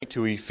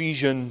to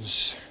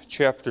Ephesians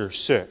chapter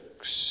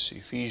 6.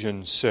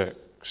 Ephesians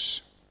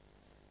 6.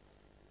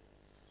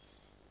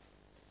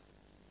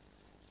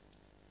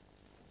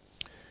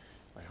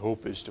 My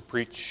hope is to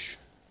preach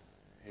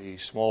a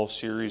small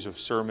series of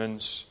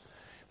sermons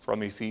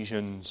from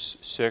Ephesians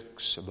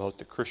 6 about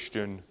the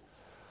Christian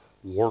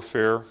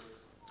warfare,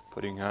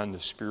 putting on the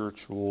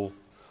spiritual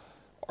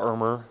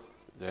armor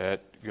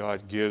that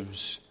God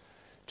gives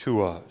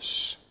to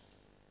us.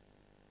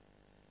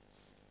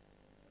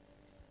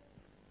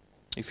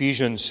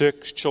 Ephesians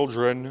 6,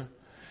 children,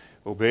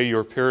 obey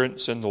your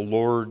parents in the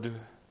Lord,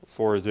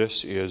 for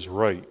this is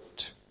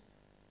right.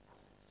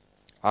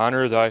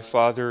 Honor thy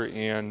father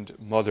and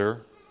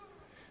mother,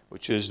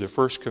 which is the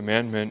first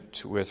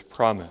commandment with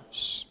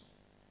promise,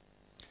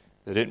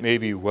 that it may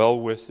be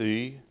well with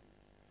thee,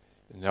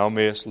 and thou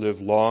mayest live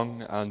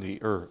long on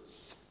the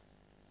earth.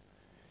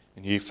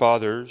 And ye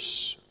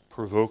fathers,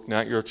 provoke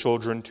not your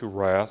children to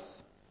wrath,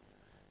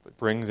 but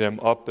bring them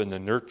up in the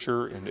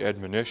nurture and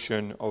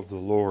admonition of the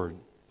Lord.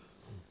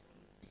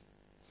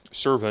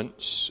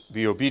 Servants,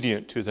 be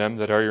obedient to them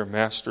that are your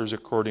masters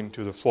according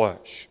to the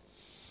flesh,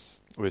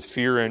 with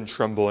fear and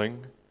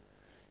trembling,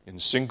 in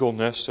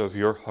singleness of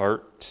your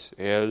heart,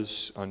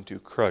 as unto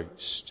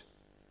Christ.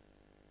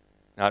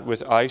 Not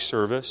with eye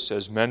service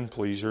as men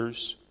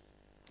pleasers,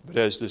 but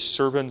as the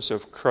servants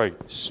of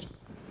Christ,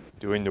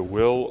 doing the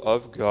will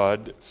of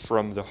God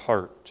from the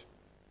heart,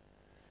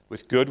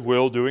 with good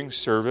will doing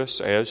service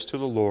as to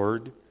the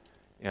Lord,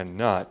 and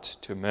not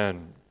to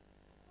men,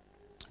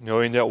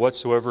 knowing that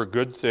whatsoever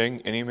good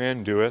thing any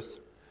man doeth,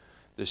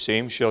 the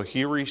same shall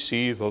he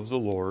receive of the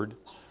Lord,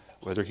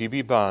 whether he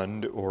be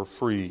bond or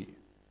free.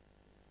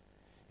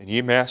 And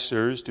ye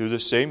masters, do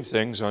the same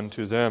things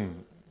unto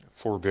them,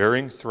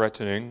 forbearing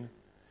threatening,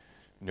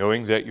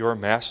 knowing that your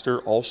master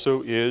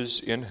also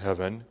is in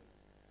heaven,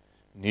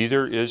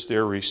 neither is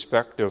there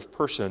respect of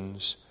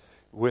persons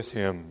with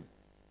him.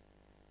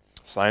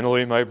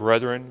 Finally, my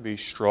brethren, be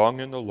strong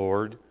in the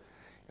Lord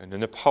and in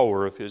the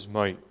power of his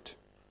might.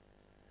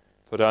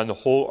 Put on the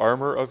whole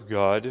armor of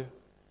God,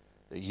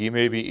 that ye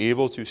may be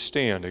able to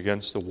stand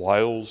against the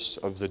wiles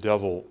of the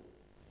devil.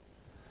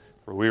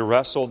 For we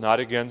wrestle not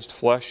against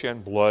flesh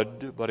and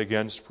blood, but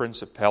against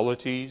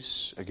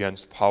principalities,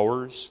 against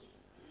powers,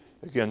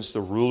 against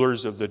the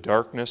rulers of the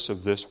darkness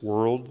of this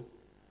world,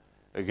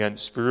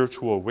 against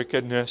spiritual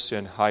wickedness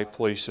in high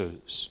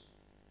places.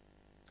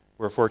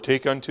 Wherefore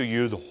take unto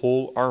you the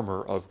whole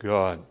armor of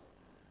God,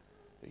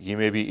 that ye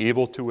may be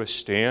able to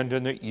withstand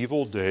in the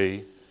evil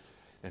day,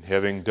 and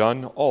having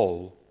done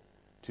all,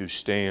 to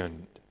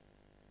stand.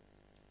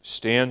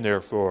 Stand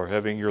therefore,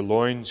 having your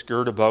loins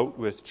girt about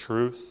with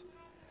truth,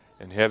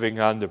 and having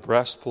on the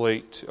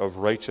breastplate of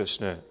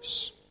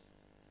righteousness,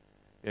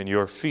 and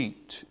your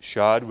feet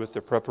shod with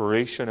the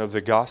preparation of the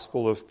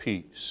gospel of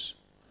peace.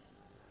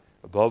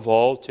 Above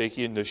all,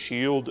 taking the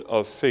shield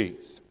of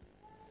faith,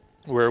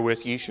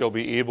 wherewith ye shall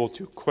be able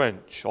to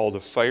quench all the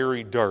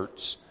fiery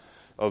darts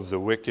of the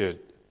wicked.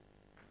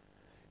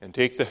 And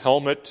take the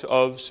helmet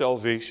of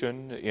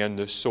salvation and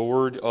the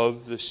sword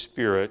of the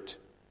Spirit,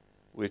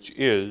 which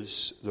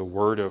is the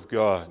Word of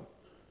God.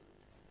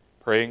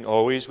 Praying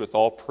always with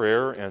all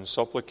prayer and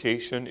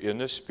supplication in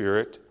the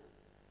Spirit,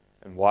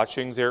 and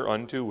watching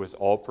thereunto with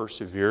all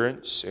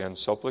perseverance and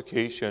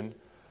supplication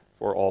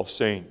for all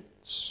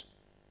saints.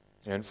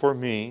 And for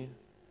me,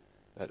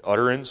 that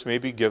utterance may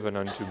be given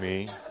unto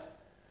me,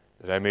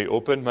 that I may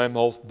open my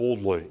mouth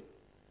boldly,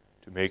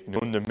 to make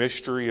known the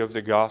mystery of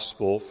the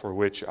gospel, for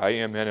which I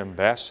am an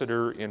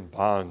ambassador in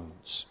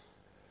bonds,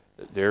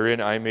 that therein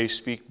I may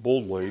speak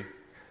boldly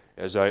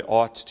as I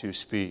ought to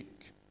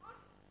speak.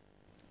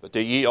 But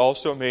that ye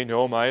also may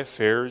know my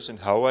affairs and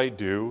how I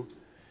do,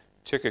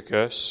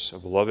 Tychicus, a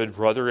beloved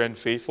brother and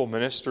faithful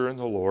minister in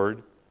the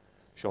Lord,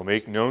 shall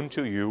make known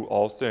to you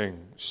all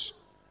things,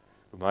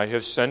 whom I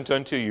have sent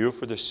unto you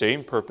for the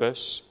same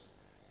purpose,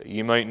 that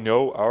ye might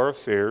know our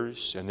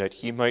affairs, and that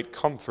he might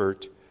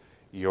comfort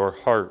your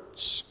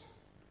hearts.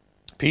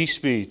 Peace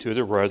be to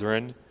the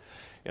brethren,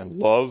 and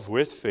love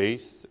with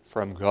faith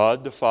from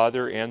God the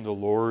Father and the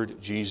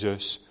Lord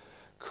Jesus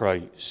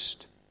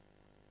Christ.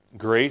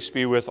 Grace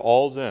be with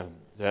all them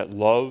that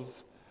love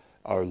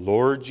our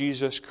Lord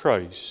Jesus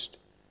Christ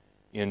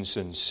in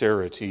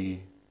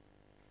sincerity.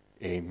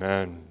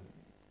 Amen.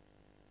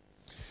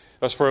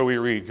 Thus far we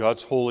read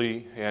God's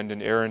holy and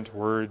inerrant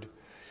word.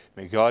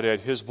 May God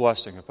add his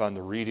blessing upon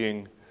the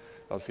reading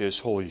of his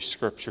holy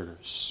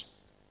scriptures.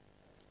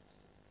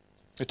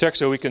 The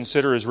text that we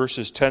consider is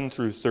verses 10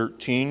 through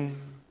 13.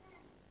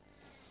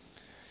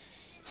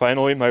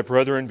 Finally, my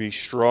brethren, be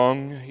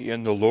strong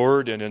in the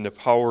Lord and in the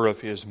power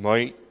of his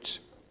might.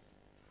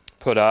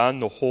 Put on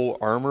the whole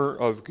armor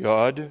of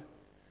God,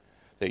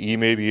 that ye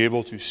may be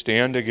able to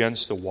stand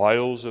against the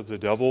wiles of the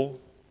devil.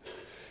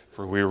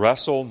 For we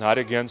wrestle not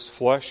against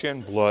flesh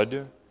and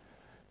blood,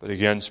 but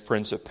against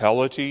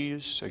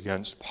principalities,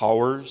 against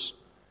powers,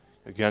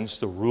 against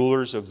the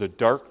rulers of the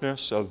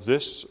darkness of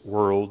this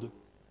world,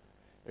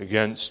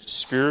 against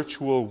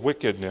spiritual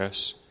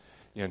wickedness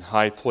in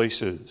high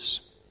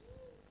places.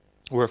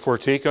 Wherefore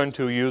take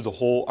unto you the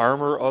whole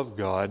armor of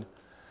God,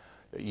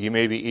 that ye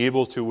may be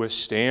able to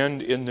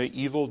withstand in the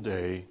evil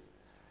day,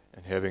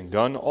 and having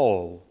done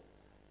all,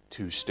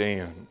 to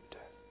stand.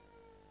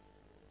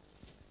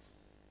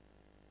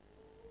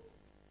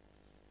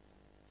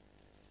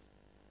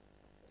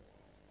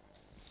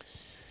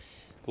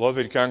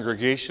 Beloved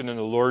congregation in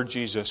the Lord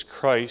Jesus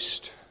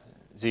Christ,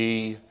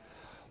 the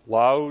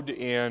loud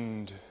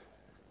and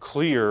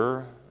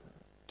clear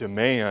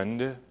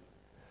demand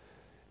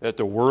that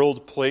the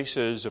world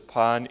places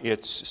upon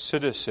its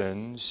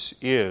citizens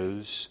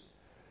is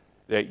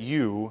that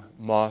you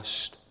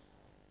must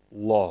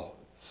love.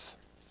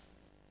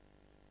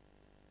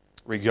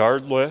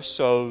 Regardless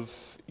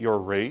of your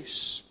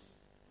race,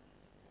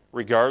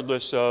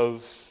 regardless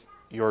of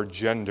your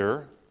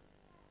gender,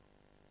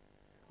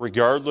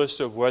 regardless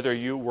of whether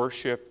you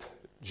worship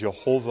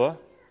Jehovah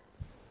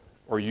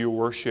or you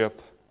worship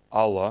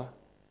Allah,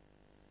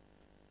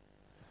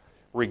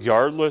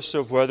 regardless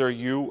of whether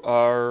you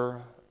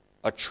are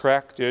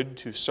attracted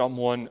to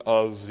someone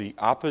of the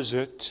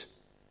opposite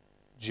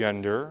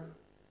gender,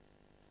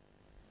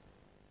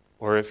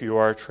 or if you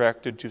are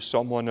attracted to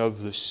someone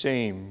of the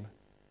same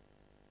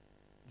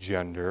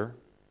gender,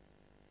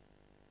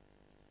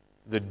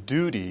 the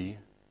duty,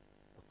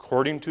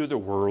 according to the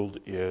world,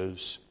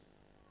 is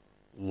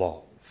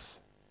love.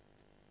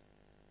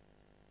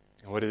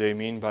 And what do they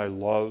mean by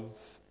love?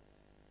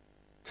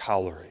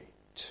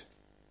 Tolerate,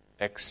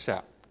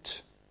 accept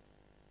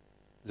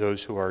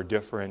those who are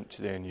different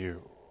than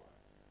you.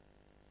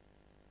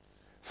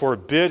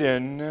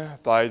 Forbidden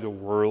by the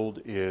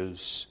world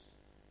is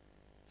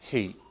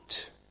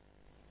hate.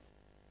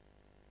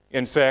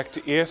 In fact,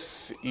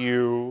 if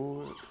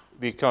you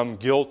become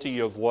guilty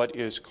of what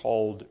is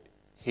called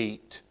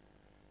hate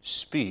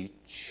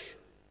speech,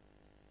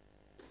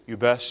 you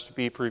best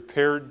be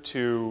prepared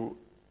to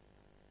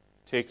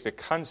take the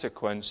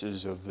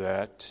consequences of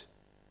that,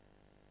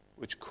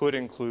 which could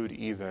include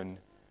even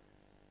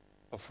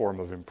a form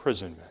of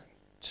imprisonment.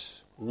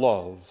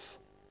 Love,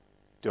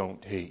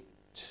 don't hate.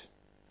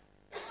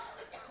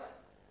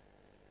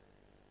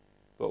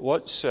 But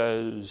what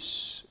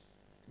says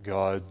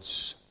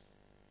God's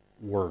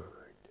Word?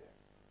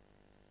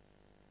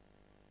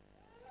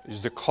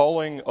 Is the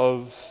calling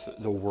of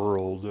the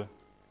world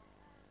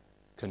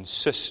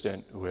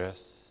consistent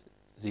with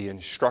the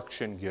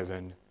instruction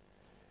given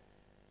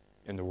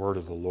in the Word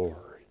of the Lord?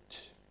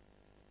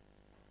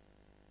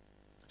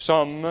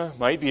 Some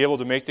might be able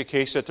to make the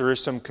case that there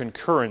is some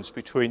concurrence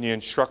between the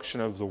instruction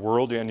of the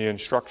world and the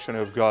instruction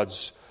of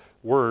God's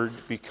Word,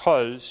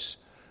 because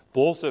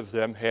both of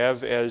them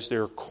have as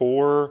their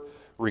core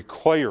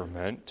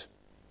requirement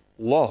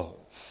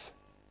love.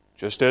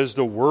 Just as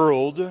the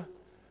world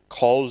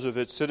calls of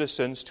its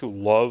citizens to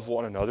love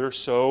one another,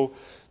 so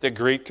the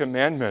great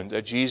commandment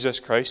that Jesus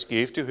Christ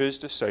gave to his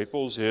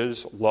disciples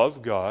is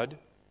love God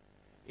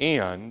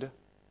and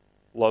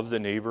love the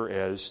neighbor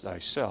as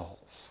thyself.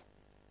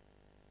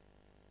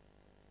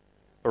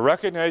 But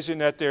recognizing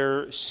that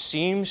there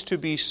seems to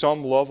be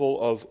some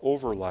level of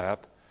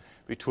overlap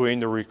between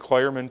the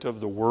requirement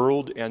of the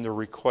world and the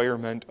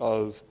requirement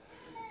of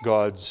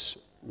God's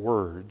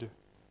Word,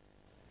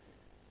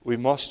 we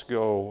must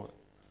go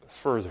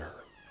further.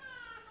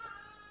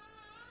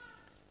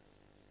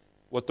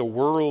 What the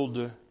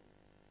world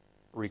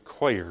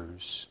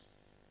requires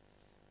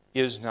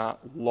is not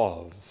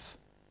love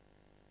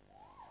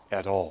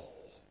at all.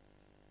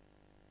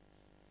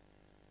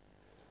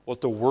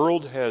 What the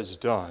world has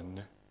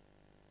done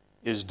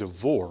is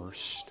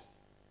divorced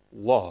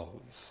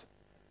love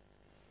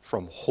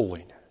from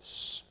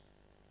holiness.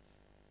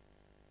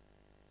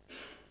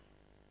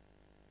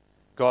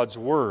 God's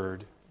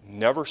Word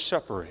never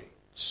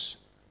separates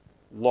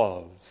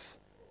love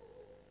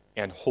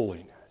and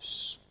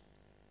holiness.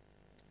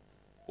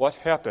 What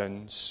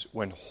happens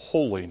when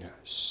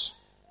holiness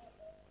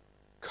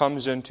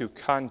comes into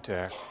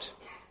contact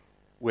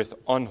with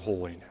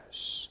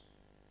unholiness?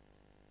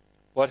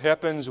 What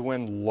happens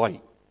when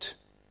light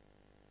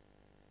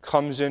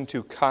comes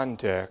into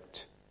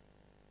contact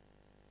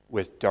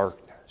with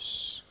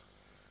darkness?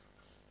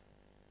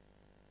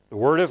 The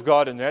Word of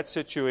God in that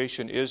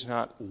situation is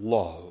not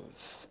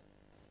love,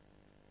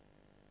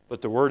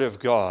 but the Word of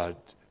God,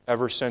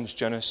 ever since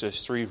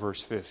Genesis 3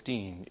 verse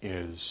 15,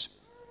 is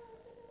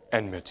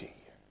enmity.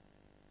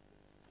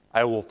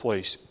 I will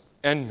place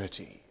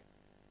enmity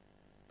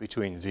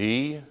between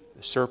thee,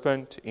 the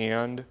serpent,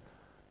 and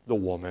the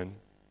woman,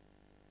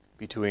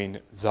 between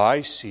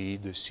thy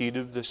seed, the seed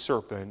of the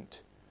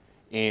serpent,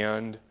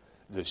 and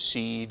the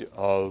seed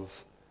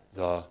of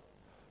the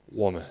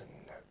woman.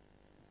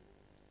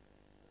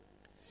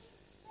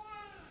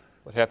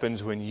 What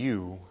happens when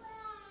you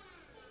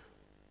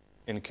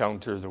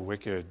encounter the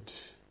wicked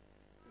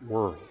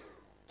world?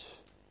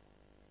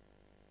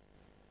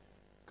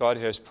 God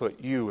has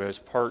put you as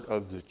part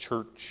of the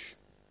church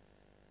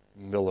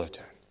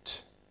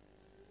militant.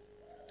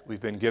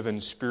 We've been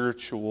given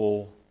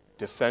spiritual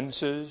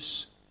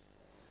defenses.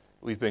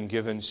 We've been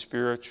given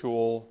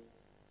spiritual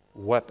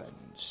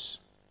weapons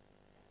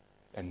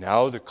And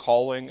now the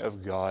calling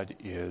of God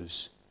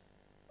is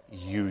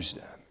use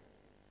them.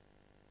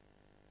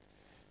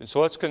 And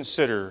so let's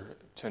consider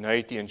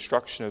tonight the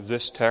instruction of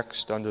this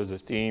text under the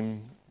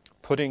theme,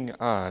 putting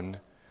on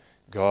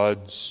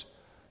God's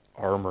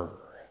armor.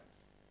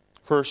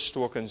 First,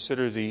 we'll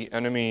consider the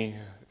enemy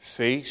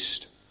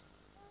faced,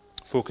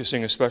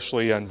 focusing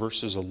especially on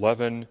verses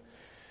 11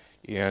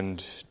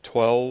 and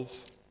 12.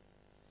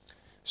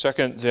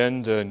 Second,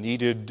 then, the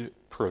needed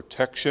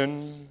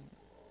protection.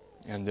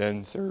 And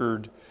then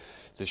third,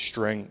 the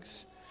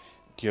strength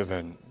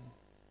given.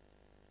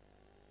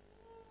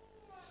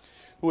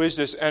 Who is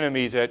this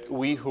enemy that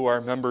we who are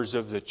members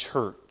of the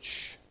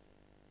church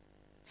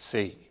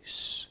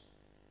face?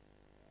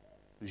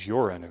 Who's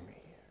your enemy?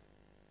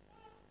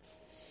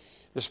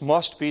 This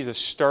must be the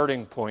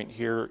starting point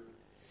here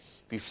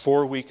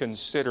before we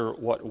consider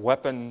what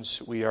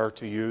weapons we are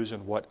to use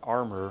and what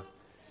armor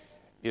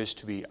is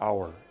to be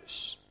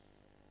ours.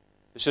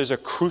 This is a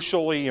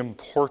crucially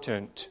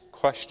important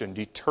question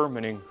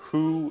determining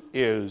who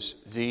is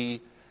the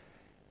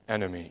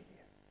enemy.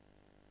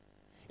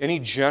 Any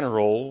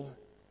general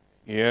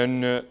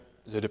in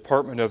the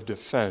Department of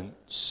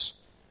Defense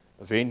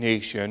of a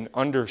nation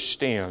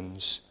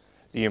understands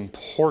the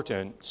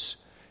importance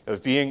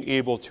of being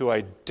able to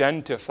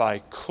identify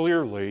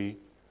clearly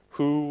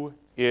who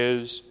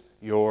is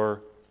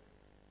your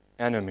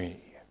enemy.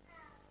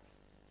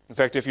 In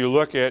fact, if you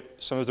look at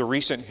some of the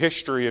recent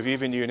history of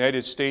even the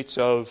United States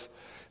of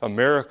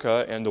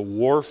America and the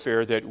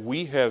warfare that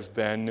we have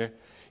been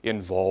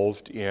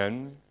involved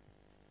in,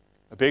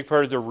 a big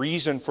part of the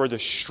reason for the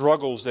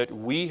struggles that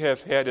we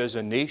have had as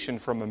a nation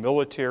from a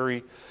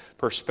military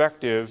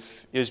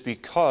perspective is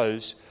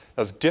because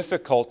of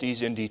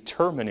difficulties in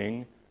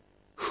determining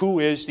who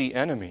is the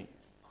enemy.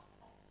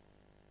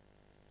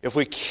 If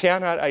we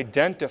cannot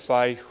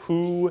identify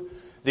who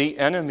the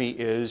enemy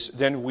is,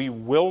 then we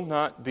will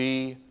not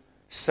be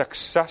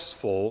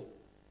successful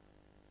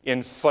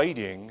in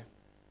fighting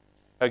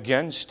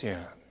against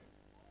him.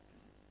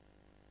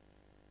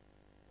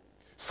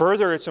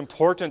 Further, it's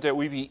important that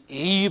we be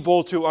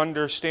able to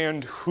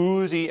understand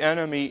who the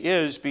enemy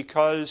is,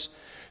 because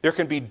there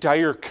can be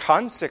dire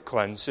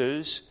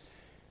consequences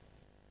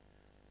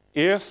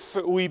if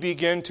we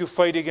begin to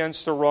fight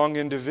against the wrong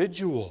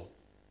individual.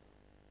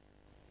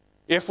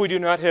 If we do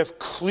not have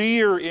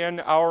clear in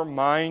our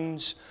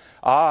mind's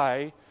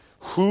eye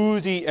who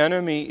the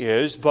enemy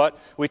is, but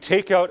we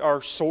take out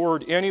our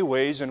sword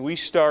anyways and we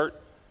start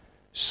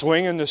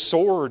swinging the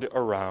sword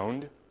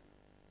around,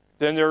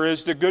 then there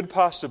is the good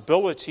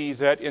possibility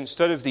that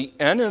instead of the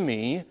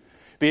enemy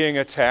being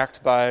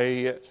attacked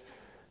by,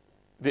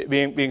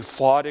 being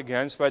fought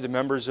against by the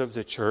members of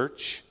the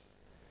church,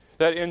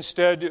 that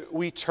instead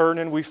we turn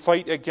and we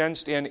fight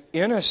against an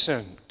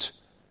innocent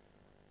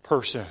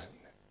person.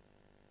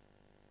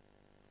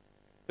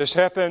 This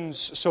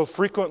happens so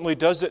frequently,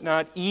 does it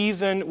not,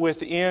 even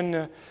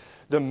within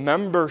the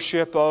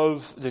membership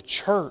of the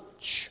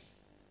church?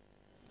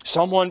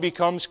 Someone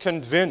becomes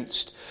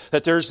convinced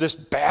that there's this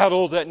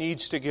battle that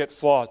needs to get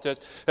fought, that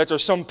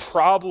there's some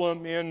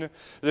problem in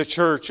the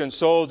church. And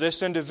so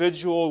this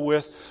individual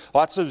with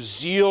lots of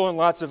zeal and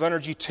lots of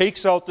energy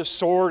takes out the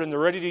sword, and they're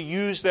ready to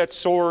use that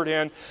sword,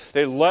 and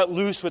they let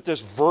loose with this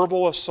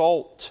verbal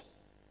assault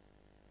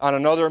on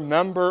another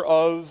member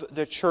of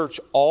the church,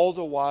 all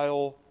the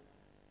while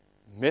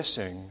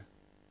missing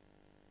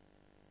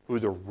who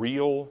the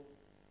real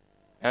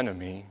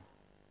enemy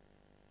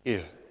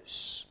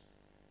is.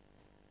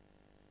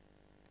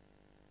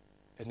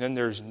 And then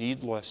there's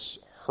needless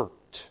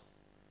hurt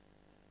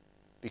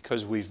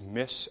because we've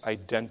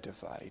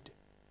misidentified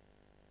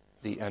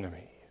the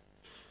enemy.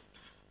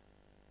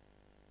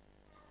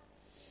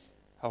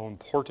 How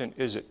important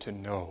is it to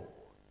know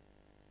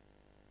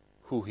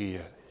who he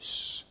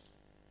is?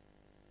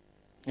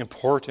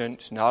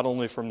 Important not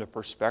only from the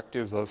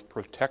perspective of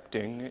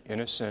protecting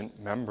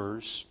innocent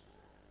members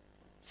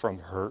from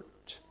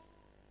hurt,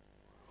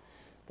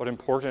 but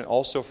important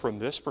also from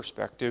this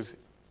perspective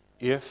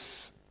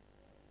if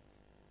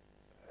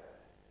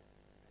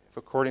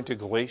according to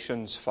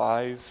Galatians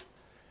 5,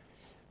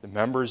 the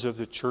members of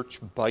the church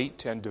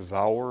bite and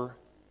devour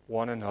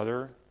one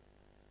another,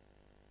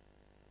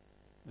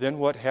 then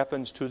what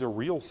happens to the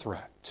real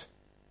threat?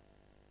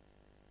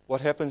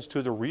 What happens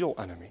to the real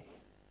enemy?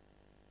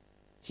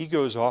 He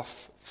goes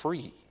off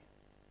free,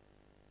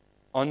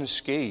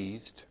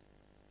 unscathed,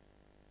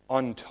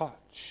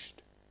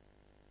 untouched.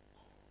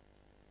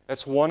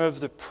 That's one of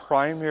the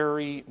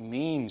primary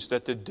means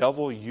that the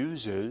devil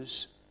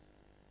uses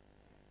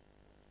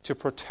to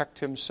protect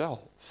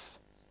himself.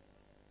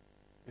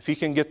 If he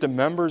can get the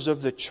members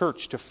of the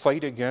church to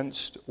fight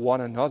against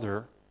one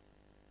another,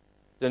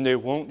 then they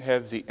won't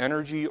have the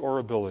energy or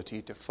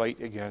ability to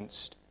fight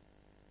against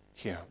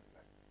him.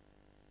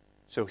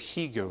 So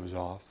he goes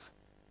off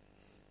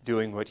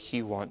doing what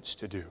he wants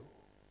to do.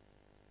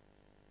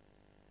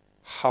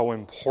 How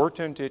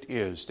important it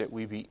is that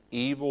we be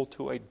able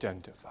to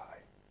identify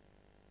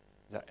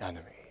the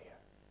enemy.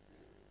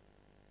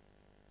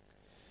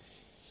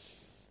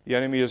 The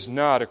enemy is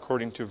not,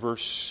 according to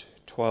verse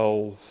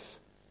 12,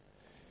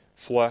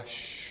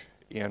 flesh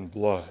and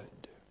blood.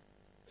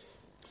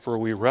 For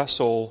we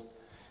wrestle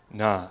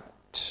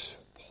not,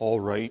 Paul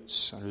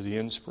writes under the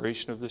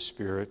inspiration of the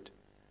Spirit,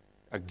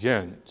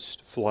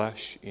 against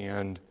flesh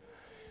and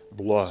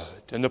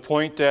blood. And the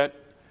point that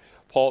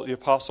the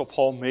Apostle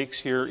Paul makes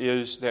here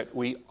is that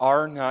we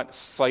are not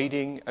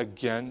fighting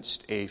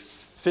against a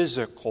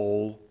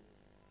physical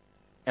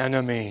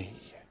enemy.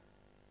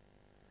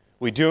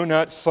 We do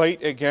not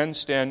fight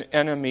against an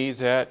enemy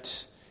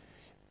that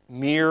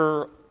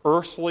mere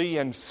earthly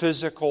and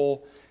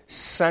physical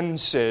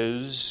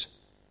senses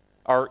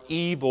are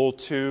able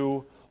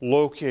to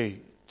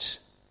locate.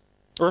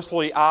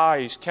 Earthly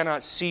eyes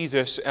cannot see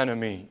this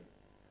enemy.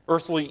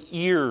 Earthly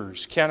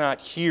ears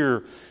cannot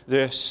hear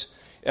this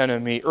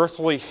enemy.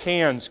 Earthly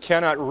hands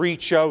cannot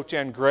reach out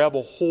and grab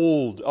a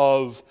hold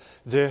of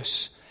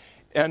this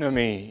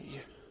enemy.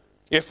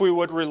 If we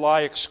would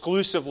rely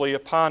exclusively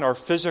upon our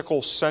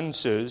physical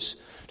senses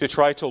to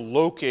try to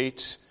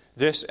locate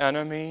this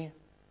enemy,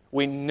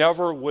 we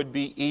never would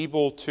be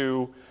able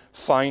to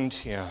find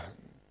him.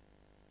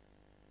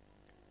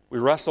 We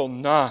wrestle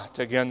not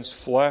against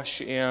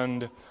flesh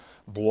and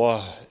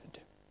blood.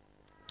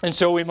 And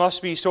so we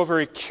must be so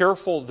very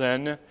careful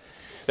then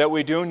that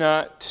we do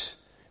not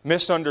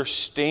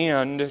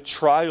misunderstand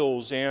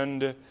trials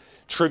and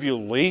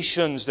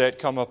tribulations that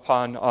come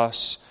upon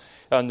us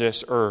on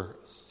this earth.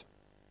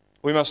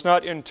 We must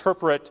not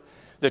interpret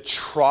the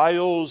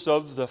trials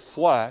of the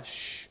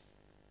flesh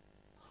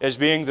as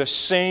being the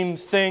same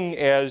thing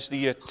as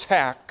the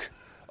attack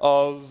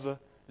of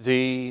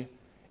the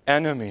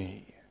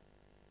enemy.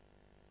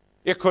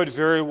 It could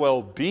very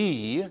well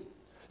be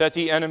that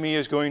the enemy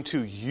is going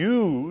to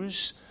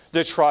use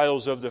the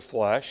trials of the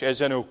flesh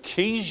as an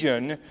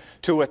occasion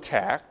to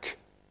attack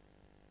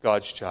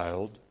God's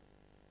child.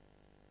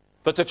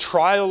 But the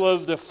trial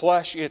of the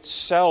flesh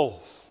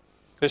itself,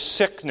 the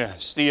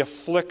sickness, the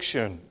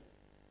affliction,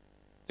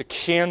 the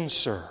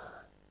cancer,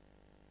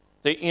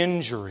 the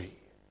injury,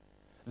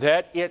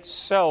 that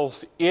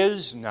itself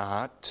is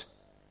not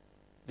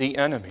the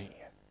enemy.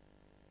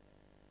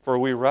 For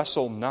we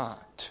wrestle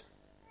not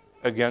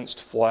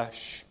against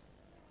flesh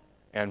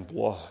and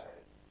blood.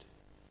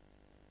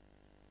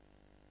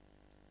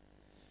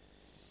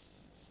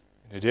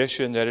 In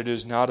addition, that it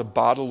is not a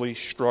bodily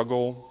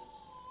struggle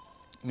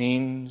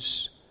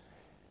means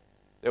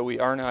that we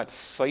are not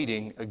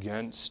fighting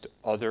against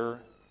other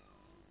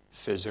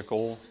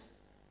physical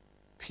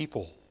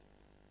people.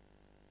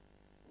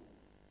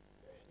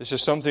 This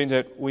is something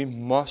that we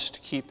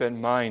must keep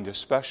in mind,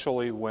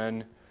 especially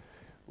when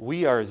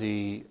we are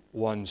the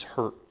ones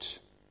hurt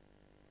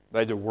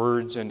by the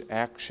words and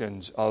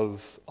actions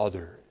of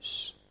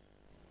others.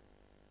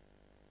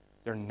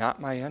 They're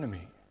not my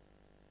enemy.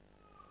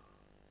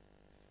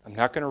 I'm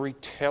not going to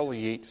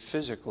retaliate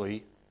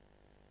physically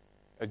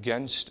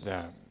against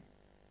them.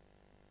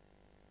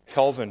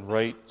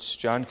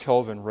 John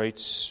Calvin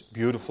writes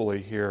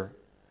beautifully here,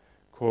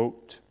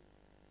 quote,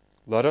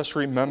 "Let us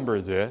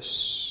remember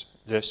this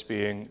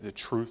being the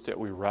truth that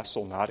we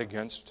wrestle not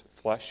against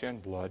flesh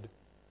and blood.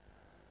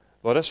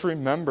 Let us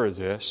remember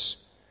this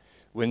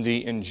when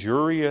the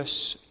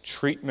injurious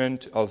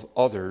treatment of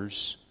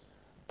others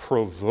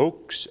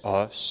provokes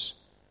us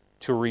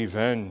to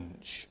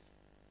revenge.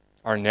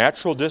 Our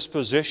natural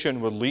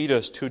disposition would lead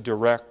us to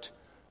direct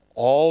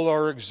all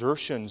our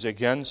exertions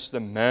against the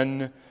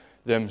men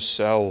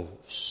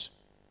themselves.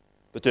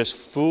 But this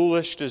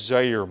foolish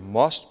desire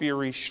must be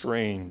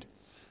restrained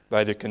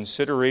by the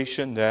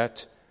consideration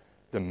that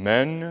the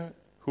men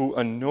who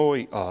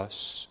annoy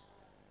us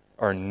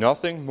are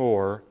nothing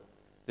more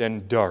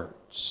than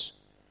darts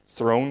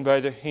thrown by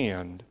the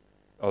hand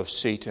of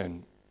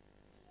Satan.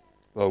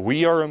 While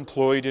we are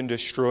employed in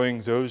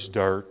destroying those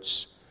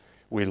darts,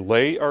 we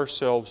lay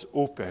ourselves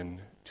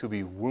open to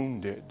be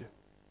wounded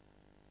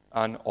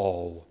on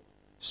all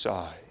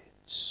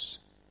sides."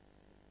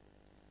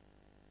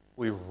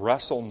 We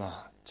wrestle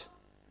not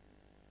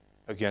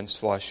against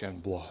flesh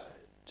and blood.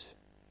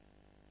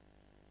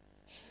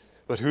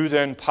 But who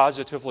then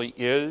positively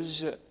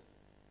is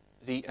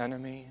the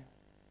enemy?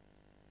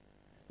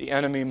 The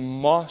enemy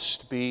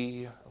must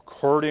be,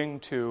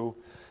 according to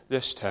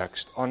this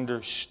text,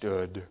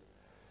 understood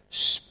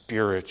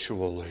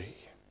spiritually.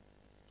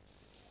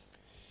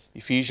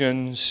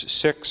 Ephesians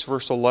 6,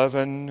 verse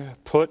 11,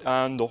 "Put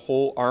on the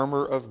whole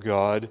armor of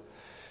God,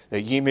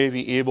 that ye may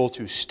be able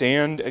to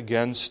stand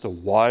against the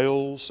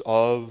wiles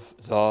of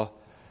the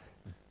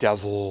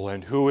devil."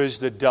 And who is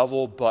the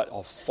devil but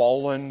a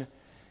fallen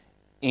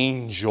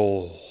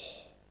angel?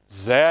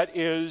 That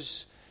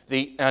is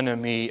the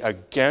enemy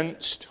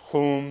against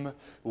whom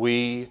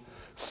we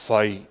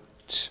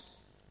fight.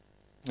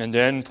 And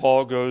then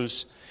Paul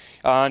goes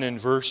on in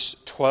verse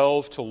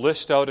 12 to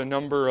list out a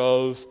number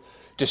of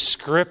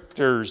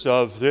descriptors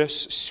of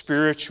this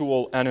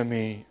spiritual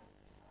enemy.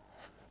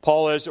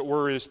 Paul, as it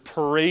were, is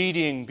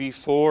parading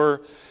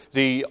before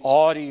the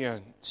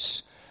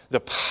audience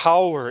the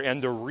power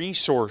and the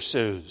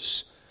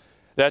resources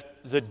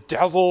that the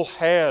devil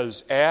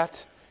has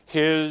at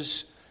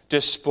his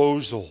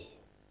disposal.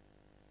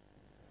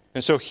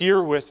 And so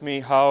hear with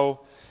me how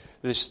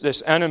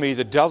this enemy,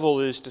 the devil,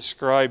 is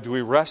described.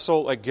 We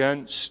wrestle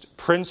against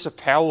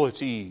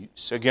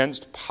principalities,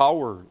 against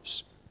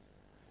powers,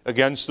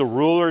 against the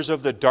rulers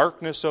of the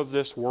darkness of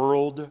this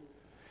world,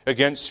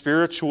 against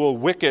spiritual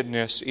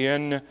wickedness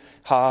in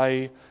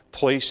high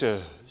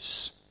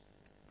places.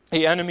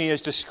 The enemy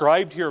is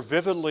described here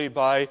vividly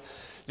by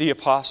the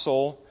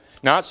apostle,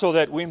 not so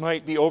that we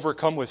might be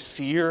overcome with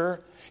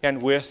fear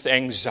and with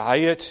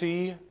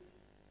anxiety,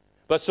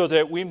 but so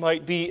that we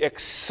might be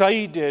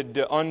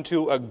excited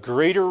unto a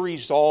greater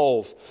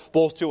resolve,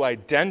 both to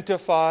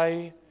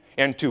identify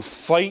and to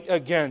fight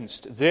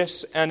against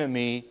this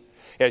enemy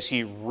as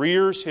he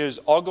rears his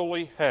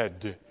ugly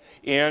head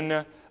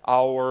in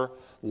our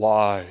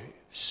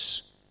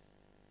lives.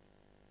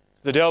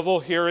 The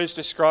devil here is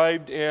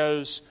described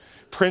as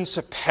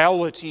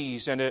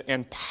principalities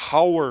and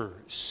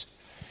powers.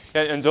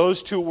 And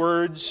those two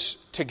words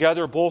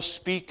together both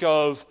speak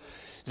of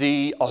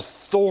the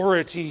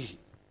authority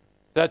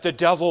that the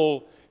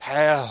devil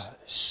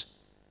has.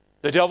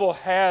 The devil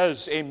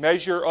has a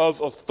measure of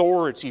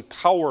authority,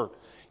 power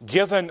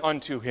given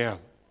unto him.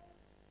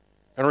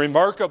 And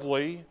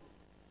remarkably,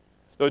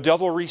 the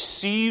devil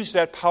receives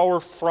that power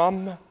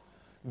from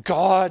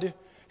God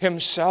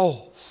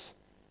himself.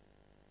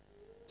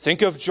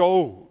 Think of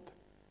Job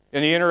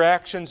and the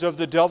interactions of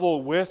the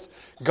devil with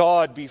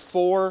God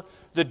before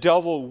the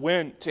devil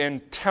went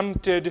and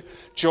tempted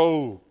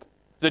Job.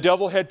 The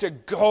devil had to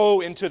go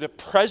into the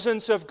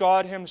presence of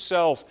God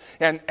himself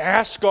and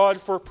ask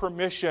God for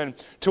permission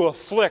to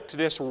afflict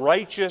this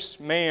righteous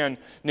man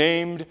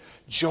named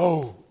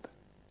Job.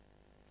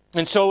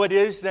 And so it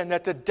is then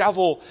that the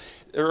devil,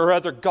 or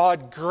rather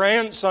God,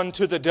 grants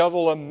unto the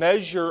devil a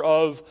measure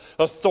of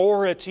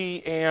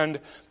authority and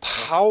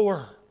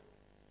power.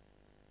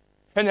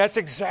 And that's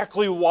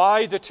exactly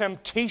why the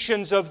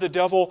temptations of the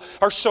devil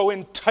are so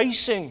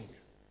enticing.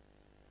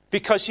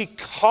 Because he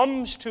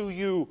comes to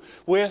you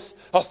with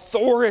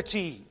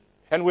authority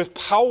and with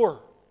power.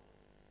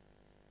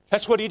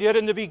 That's what he did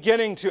in the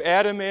beginning to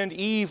Adam and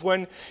Eve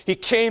when he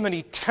came and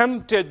he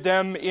tempted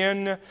them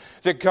in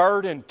the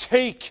garden.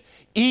 Take,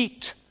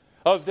 eat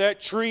of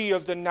that tree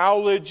of the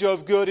knowledge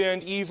of good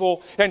and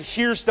evil, and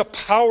here's the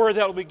power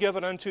that will be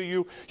given unto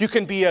you. You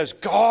can be as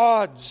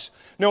gods,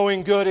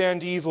 knowing good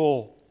and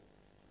evil.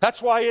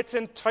 That's why it's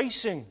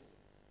enticing.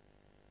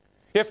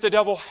 If the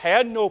devil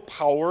had no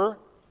power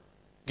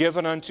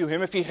given unto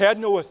him, if he had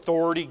no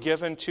authority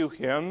given to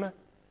him,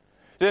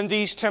 then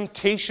these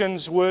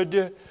temptations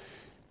would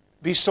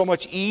be so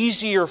much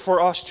easier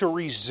for us to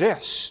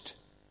resist.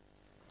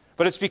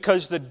 But it's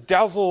because the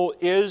devil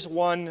is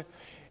one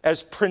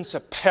as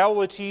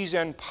principalities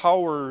and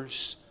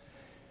powers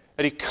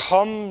that he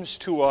comes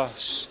to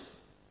us,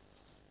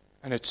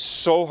 and it's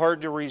so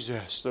hard to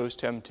resist those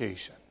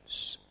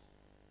temptations.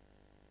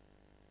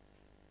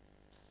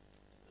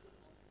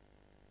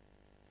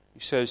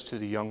 He says to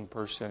the young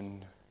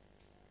person,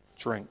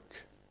 drink.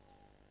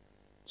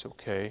 It's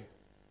okay.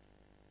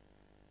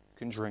 You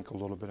can drink a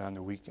little bit on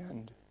the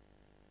weekend.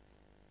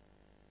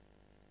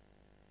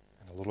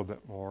 And a little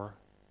bit more.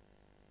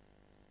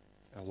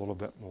 And a little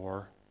bit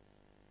more.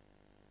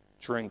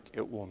 Drink,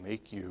 it will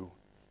make you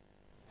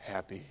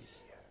happy.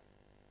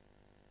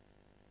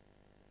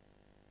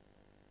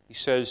 He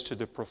says to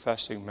the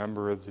professing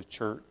member of the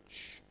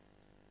church,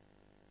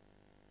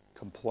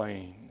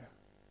 complain.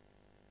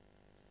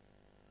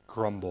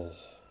 Grumble.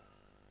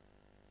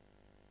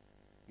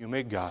 You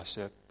may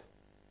gossip.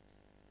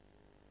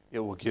 It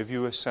will give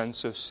you a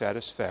sense of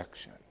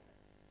satisfaction.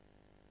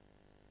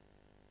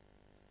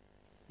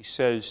 He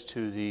says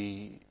to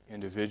the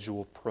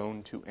individual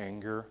prone to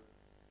anger,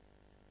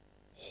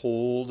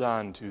 hold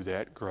on to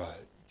that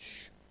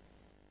grudge.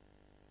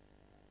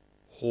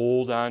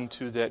 Hold on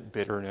to that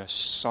bitterness.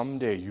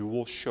 Someday you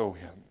will show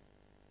him,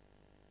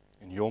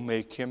 and you'll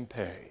make him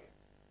pay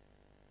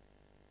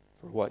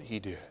for what he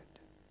did.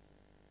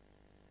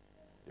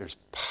 There's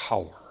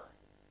power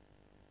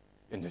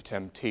in the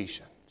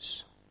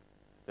temptations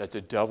that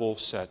the devil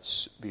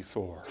sets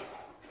before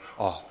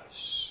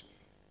us.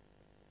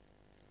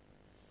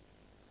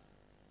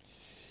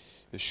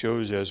 This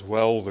shows as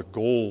well the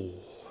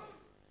goal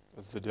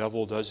of the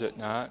devil, does it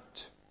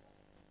not?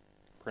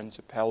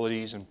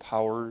 Principalities and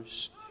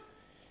powers.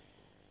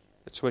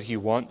 That's what he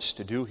wants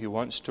to do. He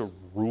wants to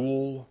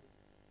rule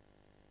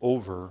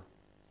over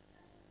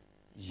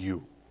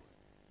you.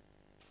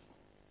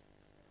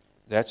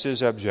 That's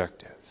his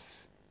objective.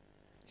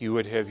 He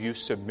would have you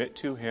submit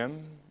to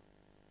him.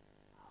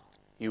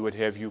 He would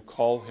have you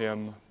call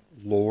him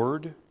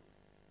Lord.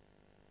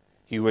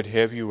 He would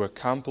have you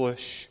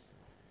accomplish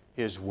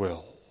his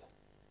will.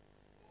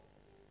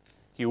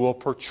 He will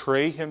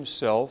portray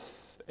himself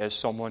as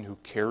someone who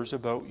cares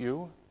about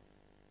you,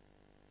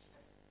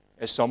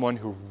 as someone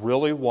who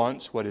really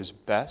wants what is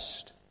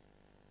best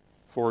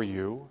for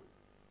you.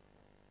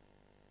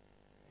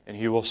 And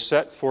he will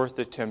set forth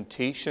the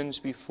temptations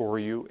before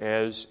you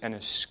as an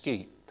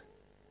escape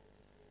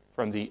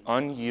from the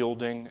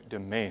unyielding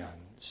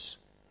demands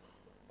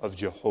of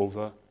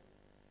Jehovah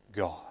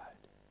God.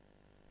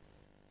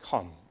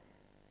 Come,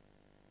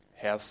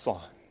 have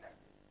fun,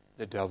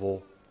 the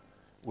devil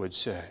would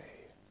say.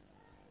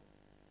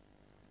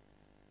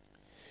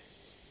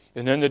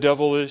 And then the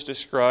devil is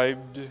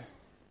described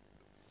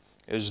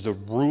as the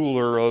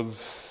ruler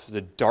of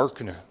the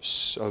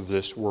darkness of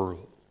this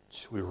world.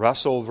 We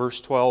wrestle,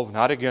 verse 12,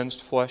 not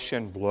against flesh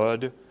and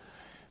blood,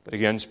 but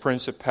against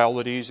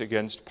principalities,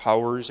 against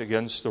powers,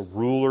 against the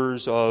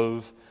rulers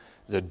of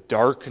the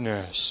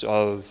darkness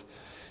of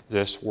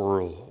this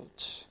world.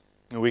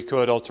 And we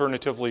could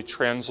alternatively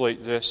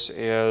translate this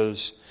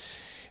as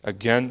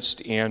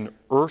against an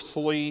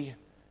earthly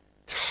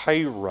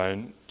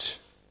tyrant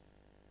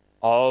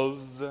of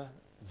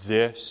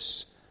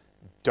this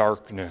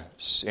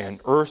darkness. An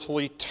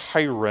earthly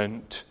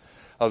tyrant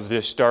of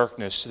this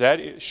darkness.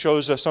 That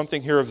shows us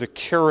something here of the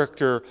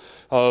character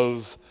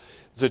of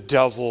the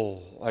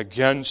devil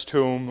against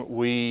whom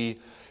we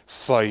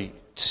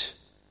fight.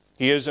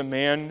 He is a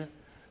man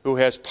who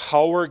has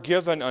power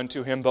given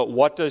unto him, but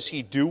what does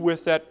he do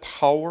with that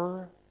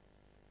power?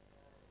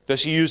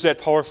 Does he use that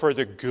power for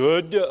the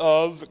good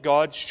of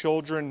God's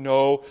children?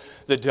 No,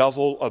 the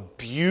devil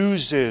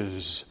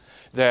abuses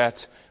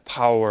that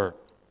power.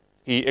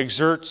 He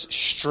exerts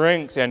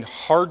strength and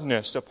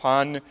hardness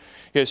upon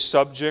his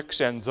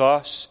subjects, and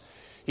thus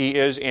he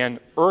is an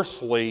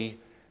earthly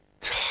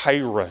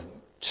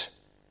tyrant.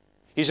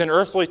 He's an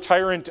earthly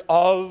tyrant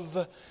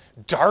of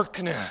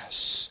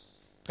darkness.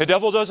 The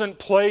devil doesn't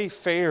play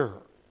fair.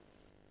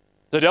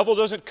 The devil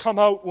doesn't come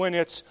out when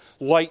it's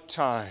light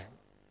time.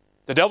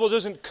 The devil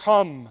doesn't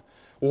come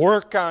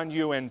work on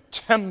you and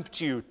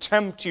tempt you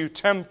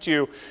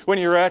when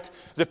you're at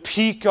the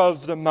peak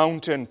of the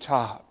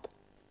mountaintop.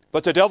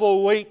 But the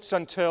devil waits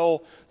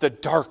until the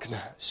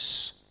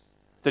darkness.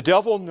 The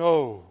devil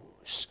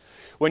knows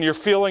when you're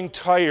feeling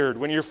tired,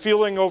 when you're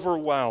feeling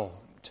overwhelmed,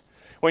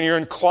 when you're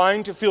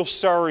inclined to feel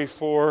sorry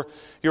for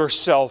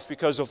yourself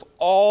because of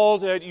all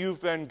that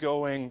you've been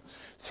going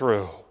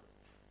through.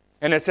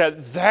 And it's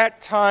at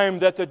that time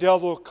that the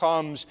devil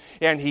comes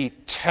and he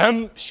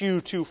tempts you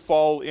to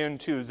fall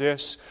into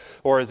this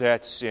or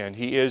that sin.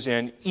 He is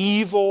an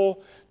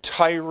evil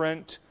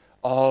tyrant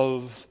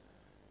of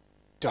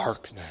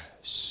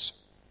darkness.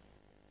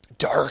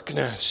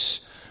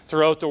 Darkness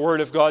throughout the Word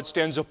of God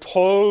stands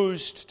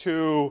opposed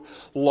to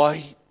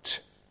light.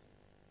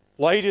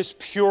 Light is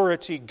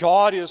purity.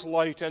 God is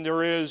light, and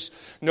there is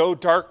no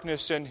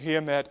darkness in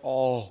Him at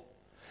all.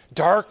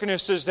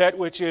 Darkness is that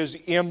which is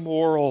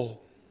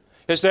immoral,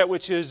 is that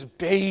which is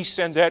base,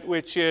 and that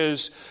which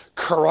is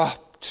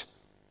corrupt.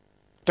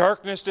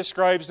 Darkness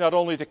describes not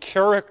only the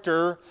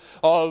character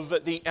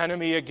of the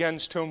enemy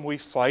against whom we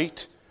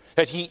fight,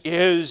 that he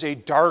is a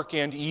dark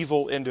and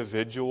evil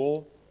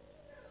individual,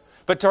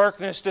 but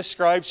darkness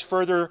describes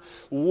further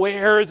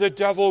where the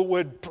devil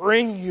would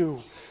bring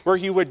you, where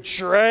he would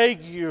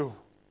drag you.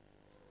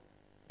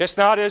 It's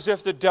not as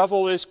if the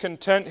devil is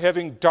content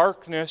having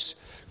darkness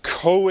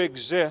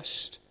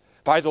coexist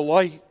by the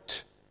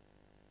light.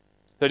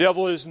 The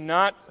devil is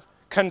not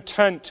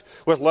content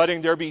with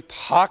letting there be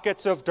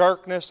pockets of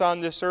darkness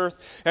on this earth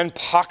and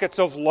pockets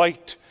of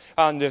light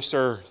on this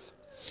earth.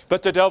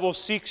 But the devil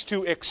seeks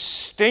to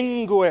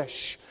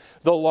extinguish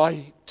the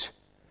light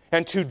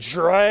and to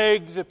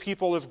drag the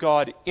people of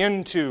God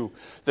into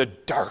the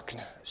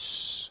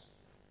darkness.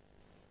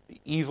 The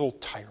evil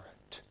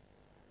tyrant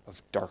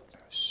of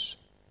darkness.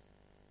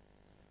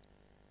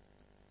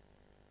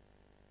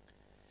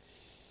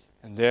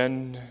 And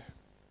then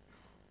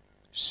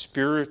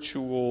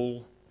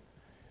spiritual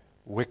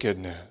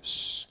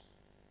wickedness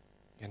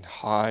in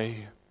high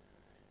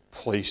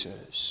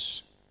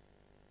places.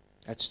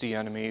 That's the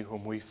enemy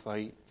whom we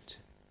fight.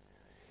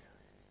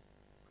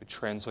 We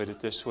translate it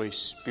this way: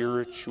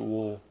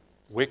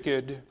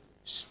 wicked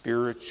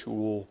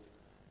spiritual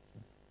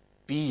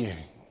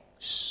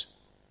beings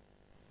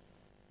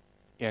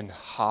in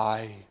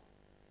high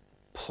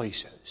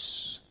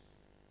places.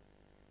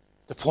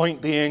 The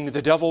point being,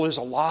 the devil is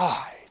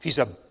alive. He's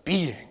a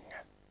being.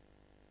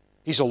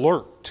 He's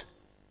alert.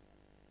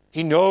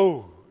 He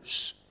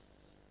knows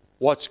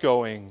what's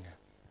going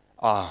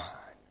on.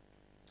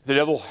 The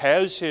devil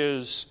has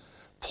his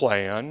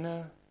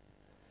plan.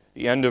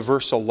 The end of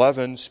verse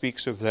 11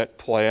 speaks of that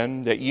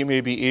plan, that ye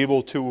may be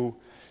able to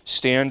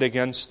stand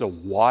against the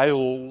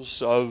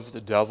wiles of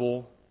the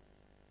devil.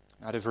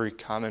 Not a very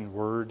common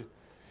word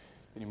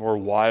anymore,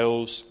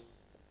 wiles.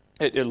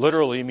 It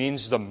literally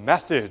means the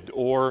method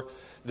or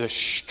the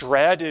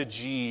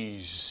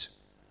strategies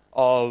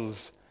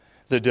of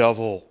the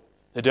devil.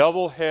 The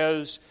devil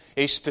has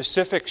a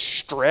specific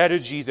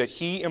strategy that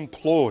he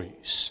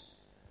employs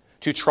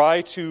to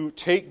try to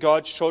take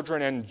God's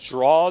children and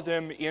draw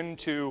them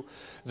into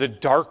the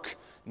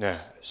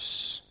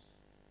darkness.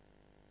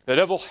 The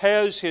devil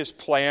has his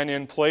plan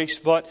in place,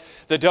 but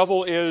the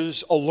devil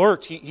is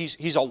alert.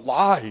 He's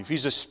alive.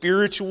 He's a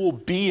spiritual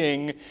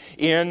being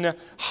in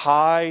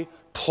high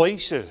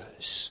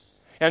places.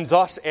 And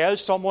thus,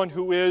 as someone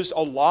who is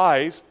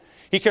alive,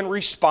 he can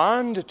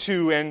respond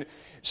to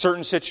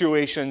certain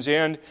situations,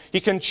 and he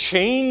can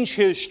change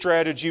his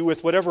strategy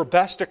with whatever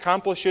best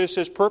accomplishes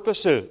his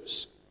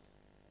purposes.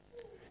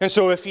 And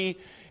so if he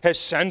has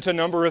sent a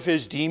number of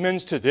his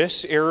demons to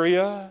this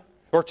area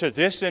or to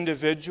this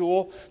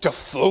individual to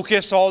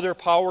focus all their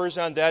powers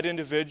on that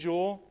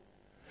individual,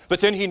 but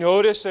then he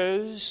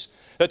notices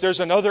that there's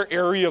another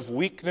area of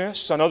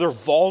weakness, another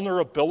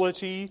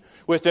vulnerability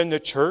within the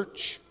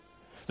church,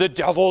 the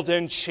devil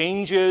then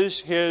changes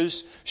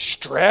his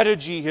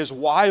strategy, his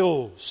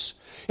wiles,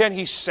 and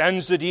he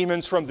sends the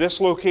demons from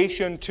this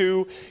location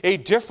to a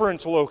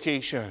different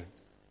location.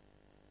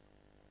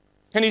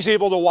 And he's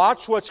able to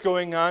watch what's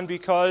going on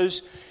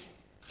because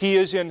he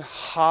is in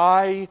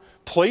high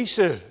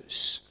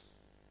places.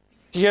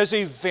 He has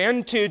a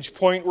vantage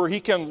point where he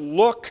can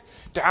look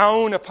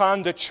down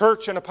upon the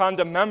church and upon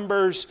the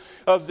members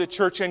of the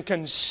church and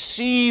can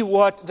see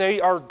what they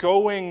are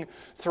going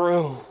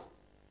through.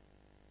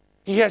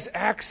 He has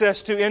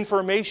access to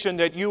information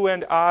that you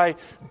and I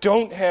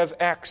don't have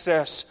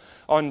access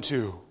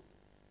unto.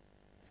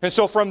 And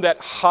so from that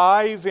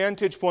high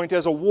vantage point,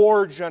 as a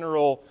war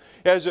general,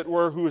 as it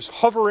were, who is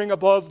hovering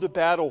above the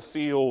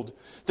battlefield,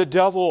 the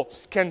devil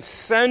can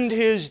send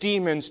his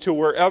demons to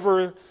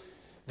wherever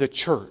the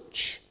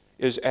church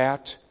is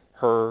at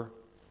her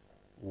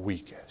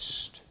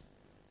weakest.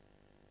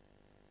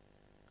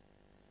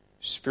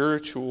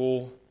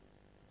 Spiritual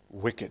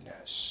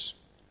wickedness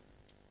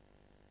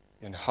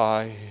in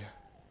high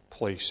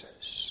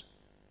places.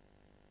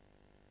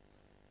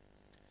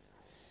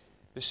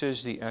 This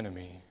is the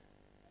enemy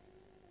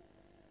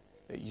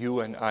that you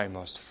and I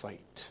must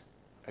fight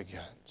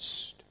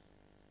against.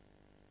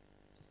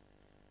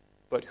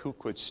 But who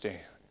could stand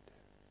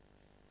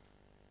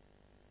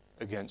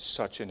against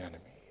such an enemy?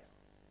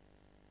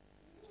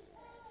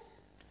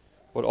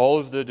 What all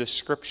of the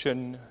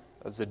description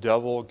of the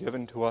devil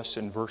given to us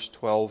in verse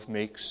 12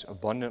 makes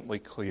abundantly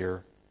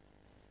clear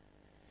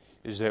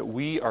is that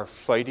we are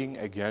fighting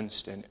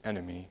against an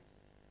enemy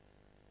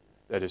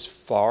that is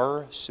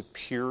far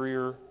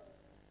superior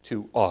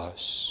to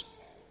us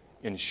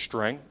in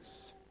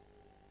strength,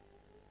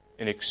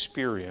 in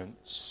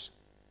experience,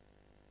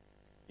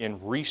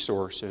 in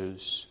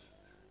resources,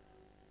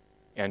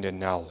 and in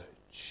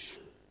knowledge.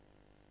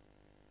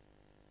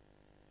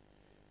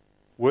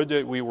 Would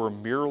that we were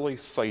merely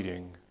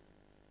fighting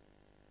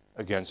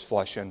against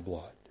flesh and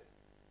blood.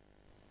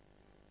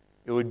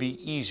 It would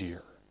be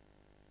easier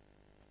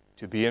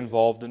to be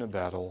involved in a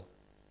battle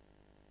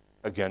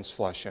against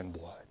flesh and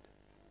blood.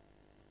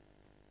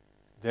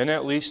 Then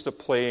at least the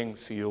playing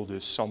field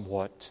is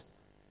somewhat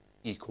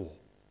equal.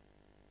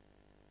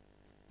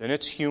 Then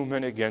it's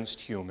human against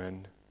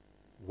human,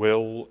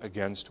 will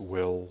against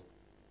will,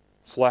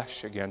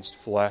 flesh against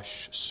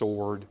flesh,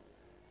 sword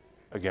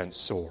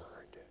against sword.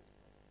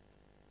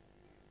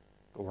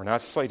 But we're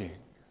not fighting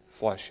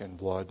flesh and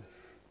blood.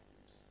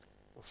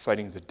 We're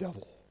fighting the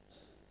devil.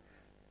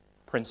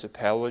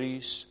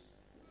 Principalities,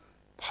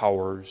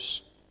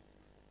 powers,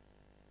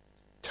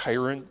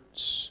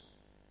 tyrants,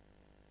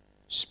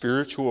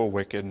 spiritual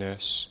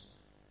wickedness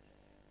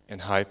in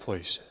high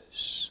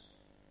places.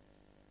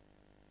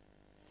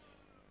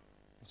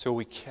 And so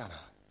we cannot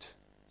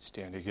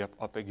stand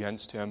up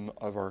against him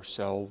of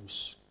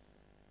ourselves.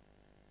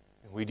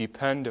 And we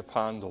depend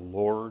upon the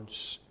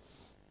Lord's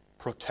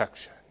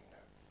protection.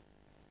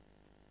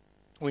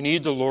 We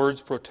need the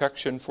Lord's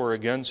protection, for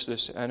against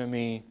this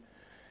enemy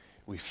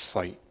we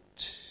fight.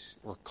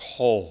 We're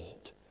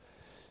called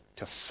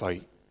to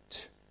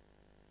fight.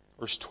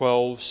 Verse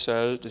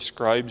 12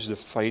 describes the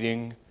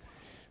fighting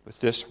with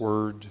this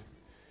word: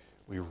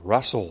 we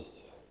wrestle.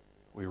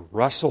 We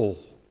wrestle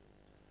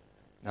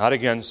not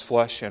against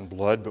flesh and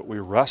blood, but we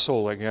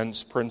wrestle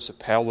against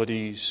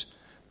principalities,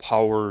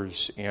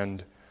 powers,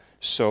 and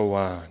so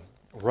on.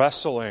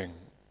 Wrestling.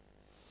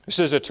 This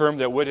is a term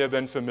that would have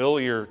been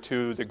familiar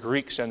to the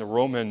Greeks and the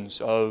Romans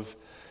of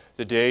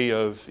the day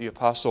of the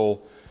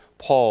Apostle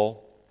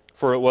Paul,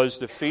 for it was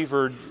the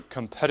favored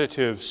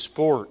competitive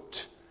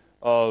sport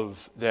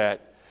of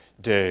that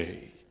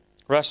day.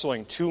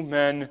 Wrestling, two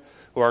men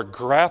who are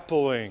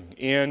grappling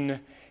in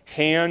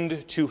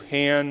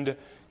hand-to-hand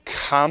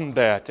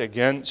combat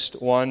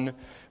against one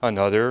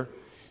another,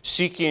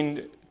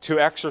 seeking to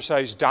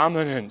exercise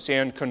dominance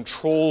and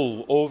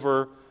control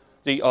over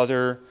the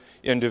other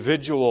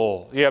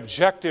individual. The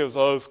objective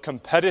of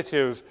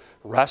competitive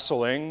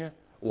wrestling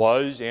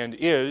was and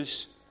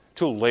is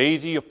to lay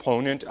the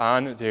opponent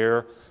on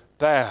their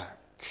back,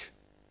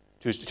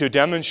 to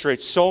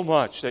demonstrate so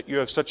much that you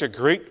have such a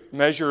great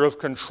measure of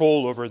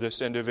control over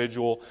this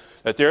individual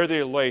that there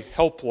they lay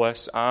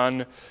helpless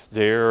on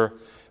their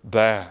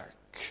back.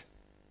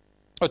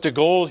 But the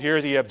goal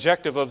here, the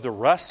objective of the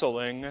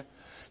wrestling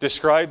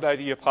described by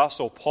the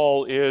Apostle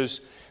Paul, is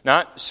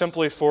not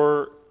simply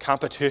for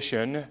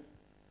competition,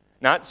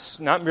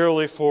 not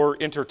merely for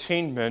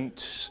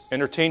entertainment's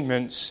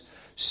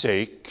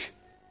sake,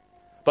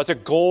 but the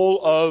goal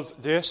of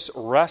this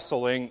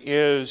wrestling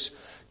is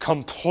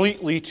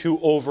completely to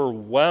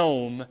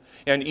overwhelm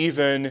and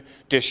even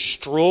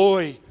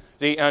destroy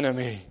the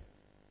enemy.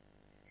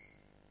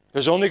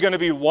 There's only going to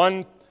be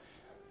one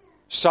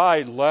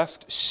side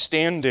left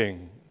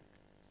standing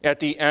at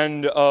the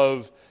end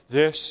of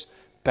this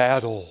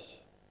battle.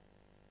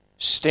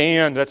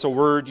 Stand, that's a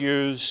word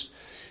used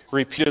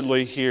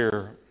repeatedly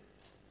here.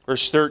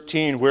 Verse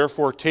 13,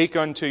 wherefore take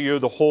unto you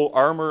the whole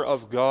armor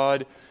of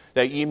God,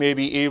 that ye may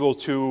be able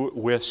to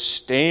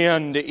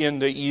withstand in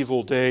the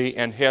evil day,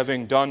 and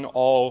having done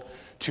all,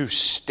 to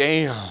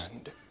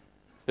stand.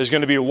 There's going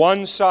to be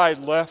one side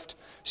left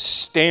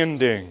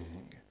standing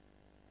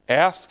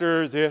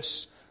after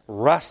this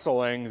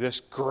wrestling,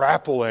 this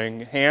grappling,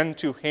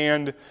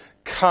 hand-to-hand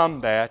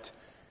combat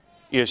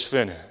is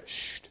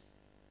finished.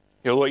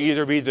 It will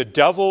either be the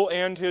devil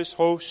and his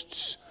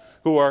hosts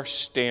who are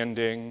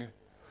standing,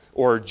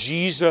 or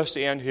Jesus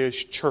and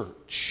his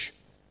church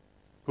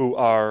who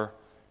are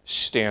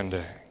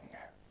standing.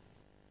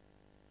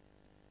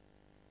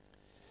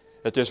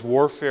 That this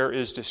warfare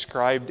is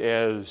described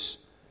as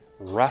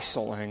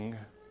wrestling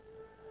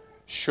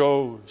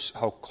shows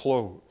how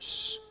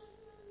close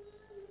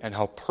and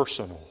how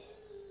personal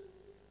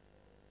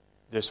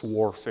this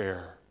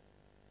warfare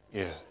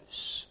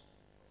is.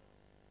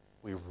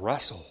 We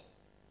wrestle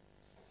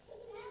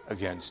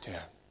against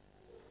him.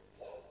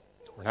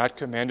 We're not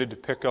commanded to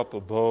pick up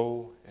a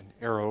bow and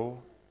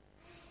arrow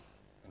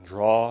and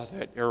draw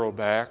that arrow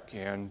back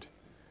and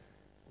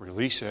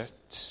release it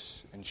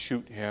and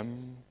shoot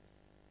him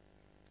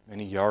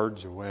many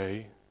yards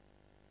away.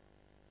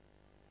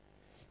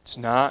 It's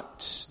not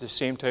the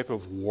same type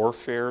of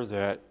warfare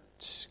that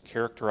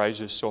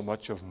characterizes so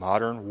much of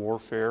modern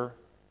warfare.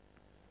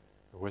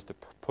 With the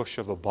push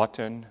of a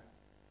button,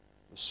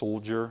 the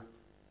soldier,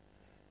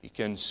 he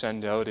can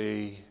send out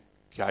a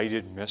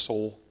guided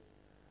missile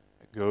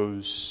that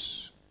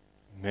goes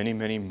many,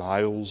 many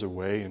miles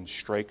away and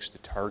strikes the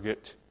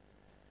target.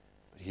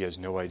 But he has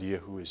no idea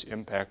who is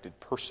impacted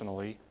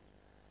personally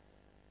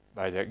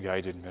by that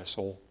guided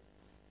missile.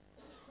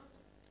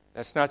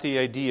 That's not the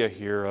idea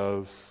here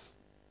of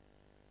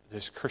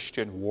this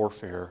Christian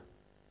warfare.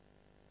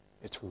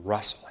 It's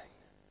wrestling.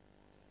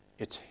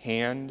 It's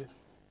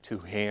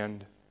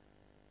hand-to-hand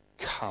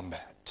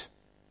combat.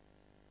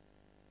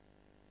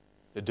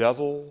 The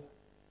devil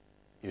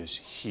is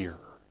here,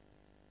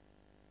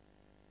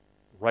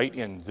 right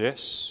in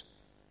this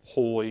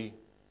holy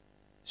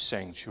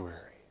sanctuary.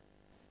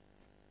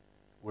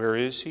 Where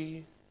is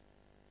he?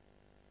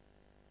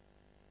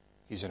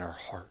 He's in our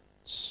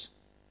hearts.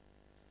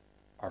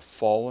 Our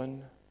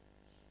fallen,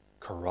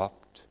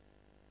 corrupt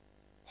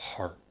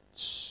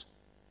hearts.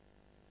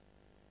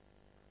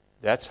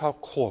 That's how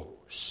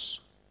close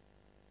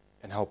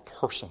and how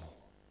personal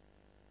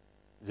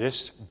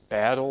this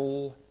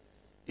battle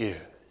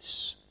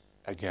is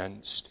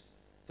against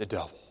the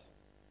devil.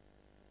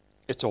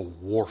 It's a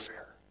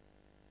warfare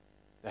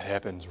that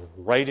happens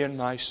right in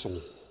my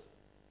soul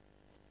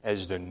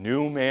as the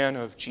new man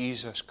of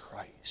Jesus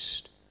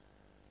Christ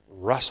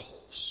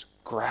wrestles,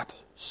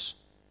 grapples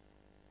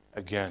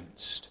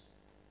against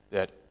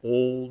that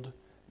old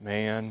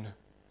man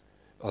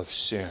of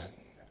sin.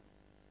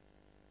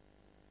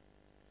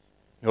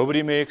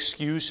 Nobody may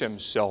excuse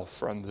himself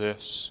from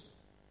this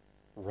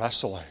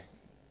wrestling.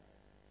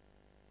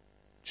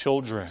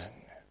 Children,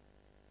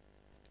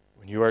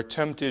 when you are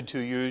tempted to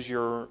use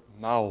your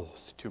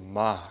mouth to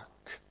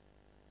mock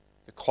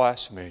the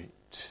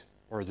classmate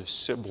or the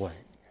sibling,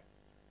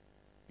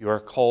 you are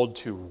called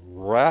to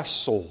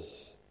wrestle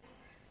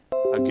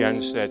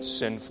against that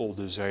sinful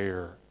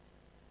desire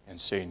and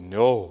say,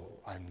 no,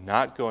 I'm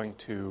not going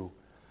to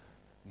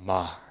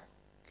mock.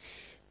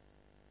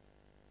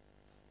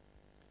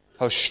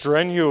 How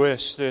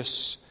strenuous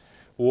this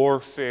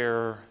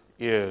warfare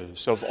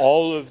is. Of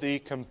all of the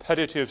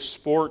competitive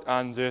sport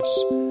on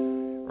this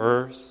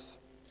earth,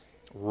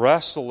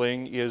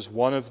 wrestling is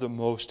one of the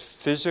most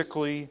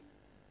physically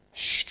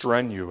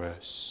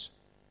strenuous,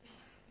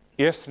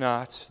 if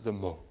not the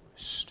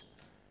most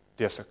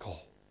difficult.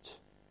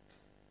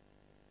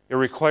 It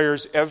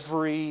requires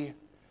every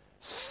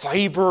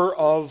fiber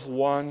of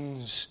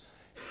one's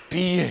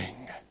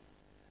being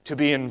to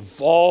be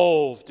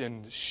involved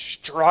in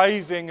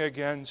striving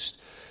against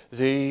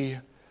the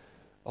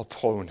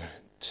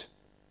opponent.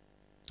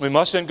 We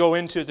mustn't go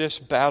into this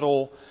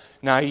battle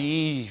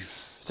naive,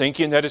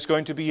 thinking that it's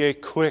going to be a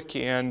quick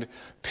and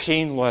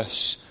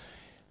painless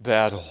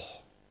battle.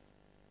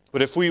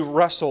 But if we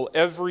wrestle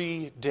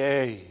every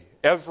day,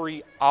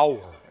 every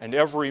hour, and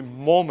every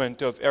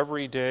moment of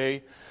every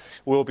day,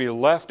 we'll be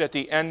left at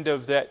the end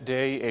of that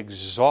day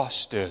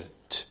exhausted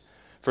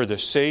for the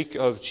sake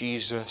of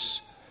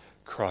Jesus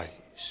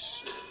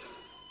Christ.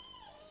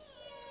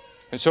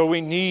 And so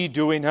we need,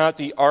 do we not,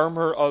 the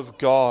armor of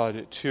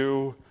God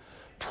to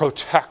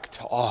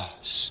protect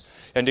us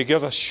and to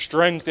give us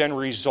strength and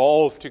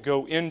resolve to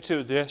go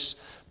into this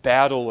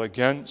battle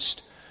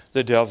against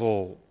the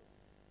devil.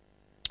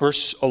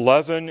 Verse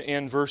 11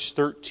 and verse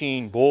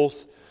 13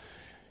 both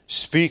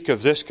speak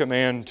of this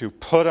command to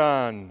put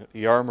on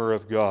the armor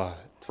of God.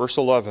 Verse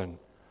 11,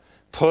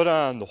 put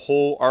on the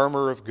whole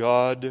armor of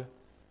God,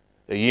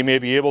 that ye may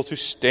be able to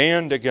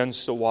stand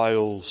against the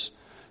wiles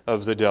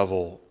of the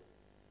devil.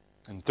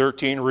 And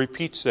 13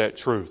 repeats that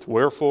truth.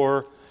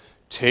 Wherefore,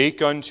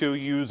 take unto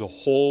you the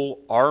whole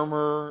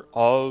armor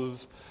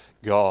of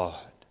God,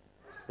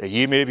 that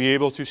ye may be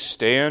able to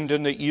stand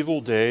in the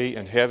evil day,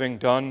 and having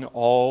done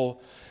all,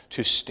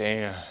 to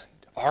stand.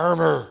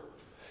 Armor.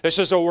 This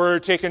is a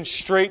word taken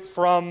straight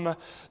from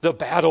the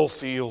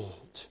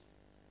battlefield.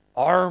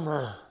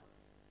 Armor.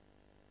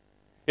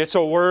 It's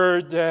a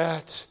word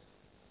that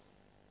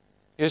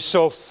is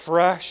so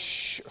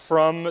fresh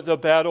from the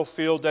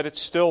battlefield that it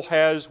still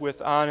has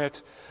on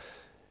it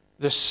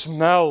the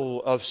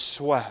smell of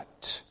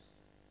sweat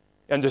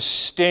and the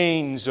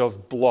stains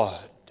of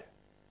blood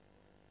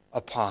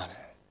upon it.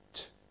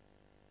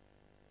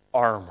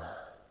 Armor.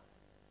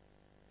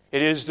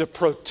 It is the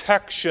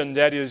protection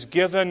that is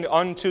given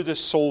unto the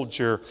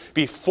soldier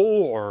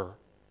before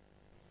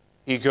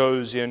he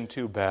goes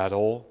into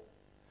battle,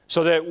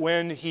 so that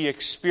when he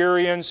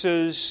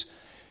experiences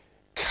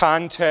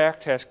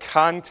has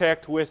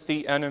contact with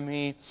the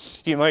enemy,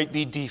 he might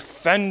be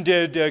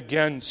defended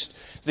against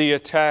the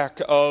attack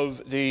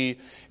of the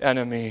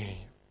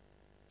enemy.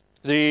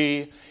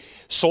 The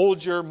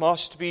soldier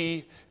must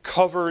be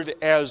covered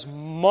as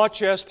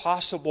much as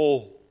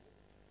possible.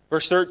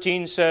 Verse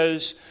 13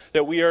 says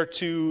that we are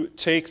to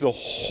take the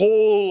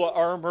whole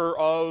armor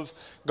of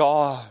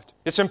God.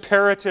 It's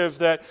imperative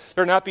that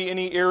there not be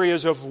any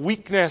areas of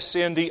weakness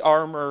in the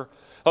armor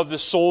of the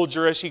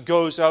soldier as he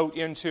goes out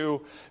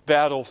into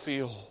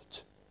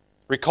battlefield.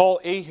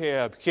 Recall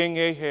Ahab, King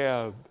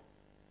Ahab.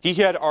 He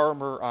had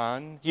armor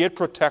on. He had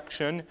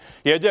protection.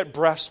 He had that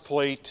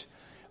breastplate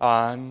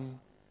on.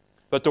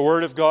 But the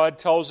Word of God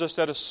tells us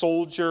that a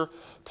soldier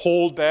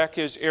pulled back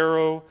his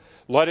arrow,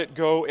 let it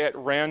go at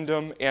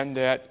random, and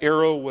that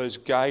arrow was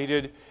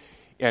guided,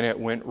 and it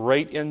went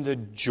right in the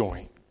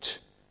joint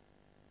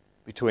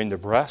between the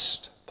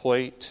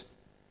breastplate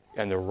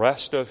and the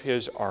rest of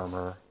his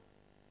armor,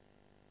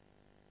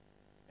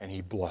 and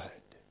he bled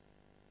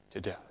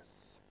to death.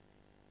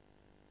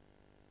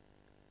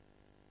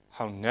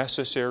 How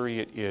necessary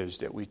it is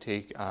that we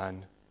take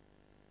on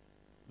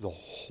the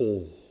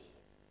whole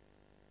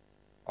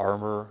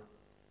armor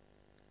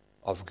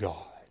of God.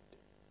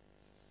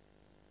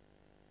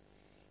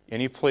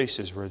 Any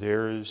places where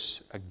there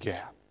is a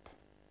gap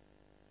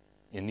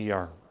in the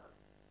armor,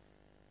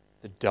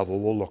 the devil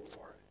will look for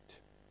it.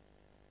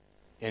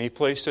 Any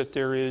place that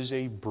there is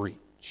a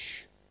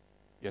breach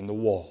in the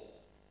wall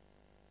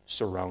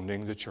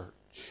surrounding the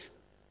church,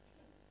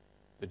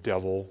 the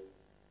devil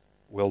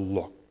will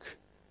look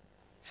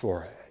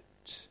for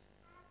it.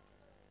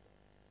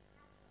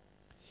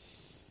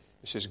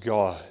 This is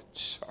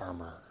God's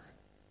armor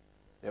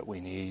that we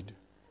need.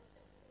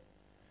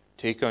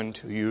 Take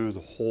unto you the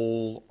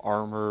whole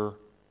armor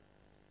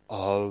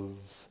of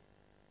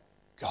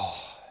God.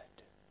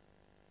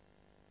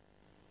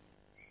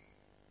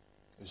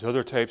 There's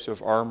other types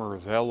of armor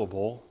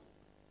available.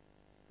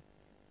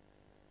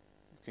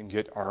 You can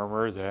get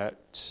armor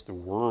that the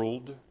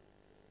world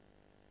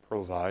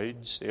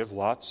provides. They have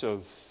lots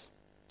of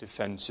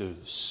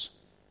defenses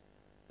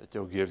that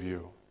they'll give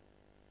you.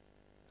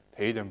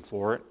 Pay them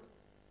for it.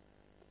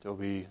 They'll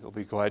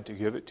be glad to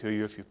give it to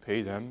you if you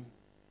pay them.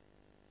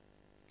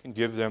 You can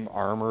give them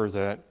armor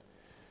that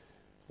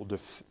will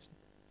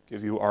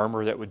give you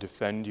armor that would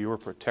defend you or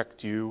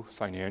protect you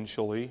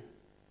financially. You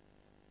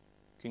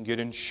can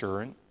get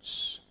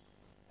insurance,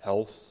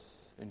 health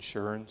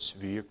insurance,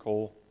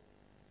 vehicle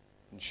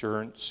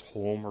insurance,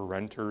 home or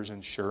renter's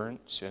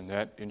insurance, and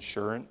that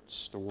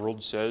insurance, the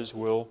world says,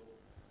 will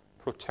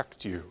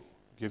protect you,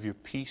 give you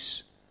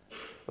peace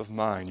of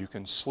mind. You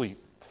can sleep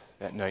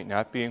at night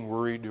not being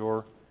worried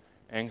or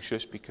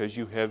anxious because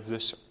you have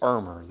this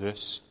armor,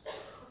 this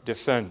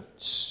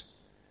defense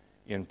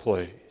in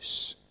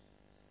place.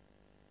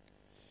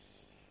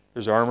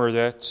 There's armor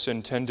that's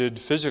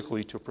intended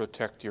physically to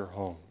protect your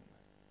home.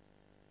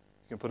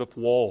 You can put up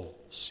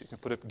walls, you can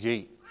put up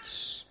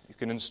gates, you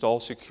can install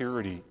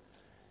security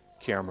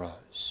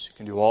cameras. You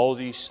can do all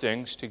these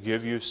things to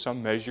give you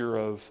some measure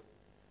of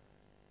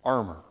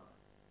armor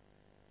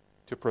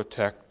to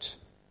protect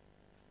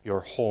your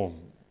home.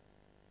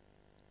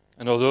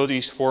 And although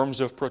these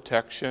forms of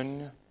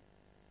protection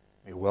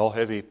may well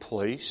have a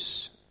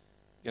place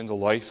in the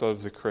life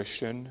of the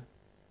Christian,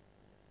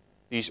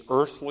 these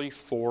earthly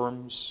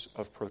forms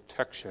of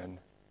protection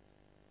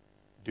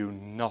do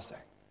nothing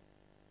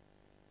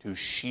to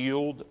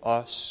shield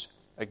us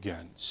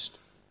against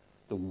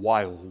the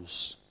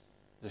wiles,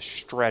 the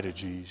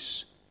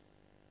strategies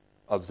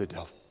of the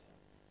devil.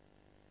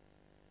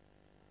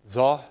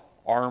 The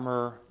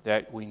armor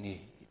that we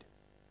need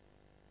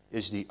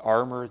is the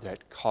armor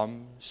that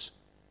comes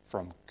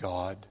from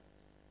God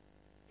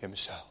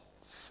Himself.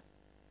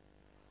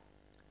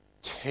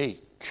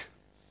 Take,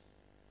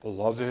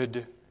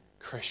 beloved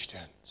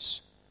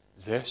Christians,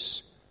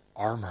 this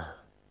armor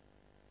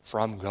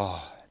from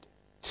God.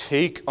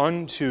 Take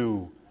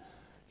unto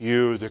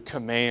you, the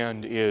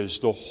command is,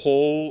 the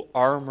whole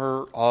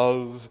armor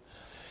of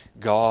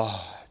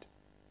God.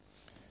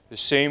 The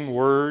same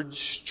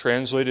words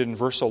translated in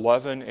verse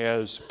 11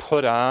 as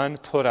put on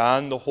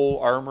the whole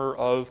armor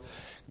of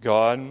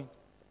God,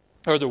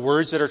 are the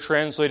words that are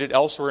translated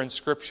elsewhere in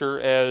Scripture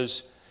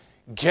as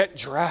get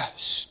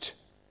dressed.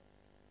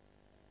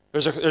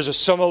 There's a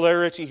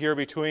similarity here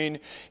between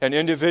an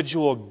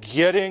individual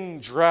getting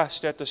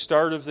dressed at the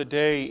start of the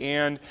day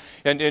and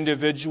an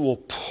individual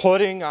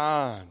putting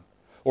on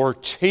or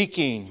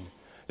taking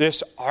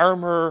this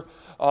armor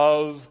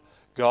of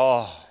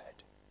God.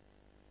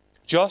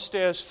 Just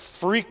as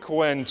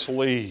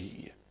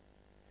frequently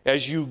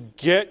as you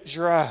get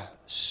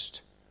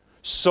dressed,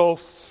 so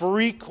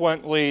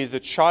frequently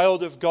the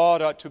child of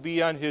God ought to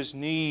be on his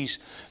knees,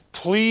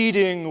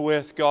 pleading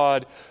with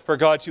God for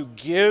God to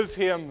give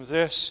him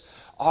this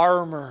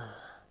armor.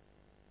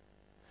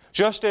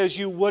 Just as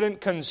you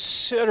wouldn't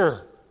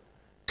consider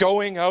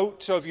going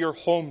out of your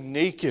home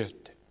naked,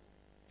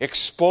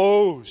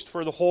 exposed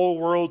for the whole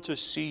world to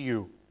see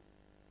you,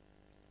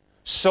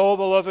 so,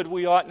 beloved,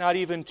 we ought not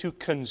even to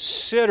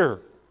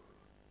consider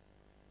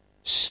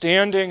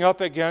standing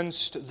up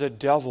against the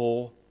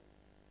devil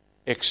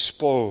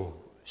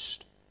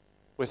exposed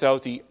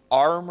without the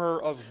armor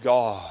of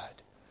God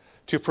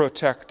to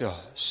protect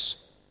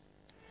us.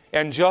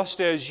 And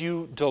just as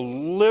you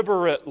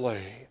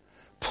deliberately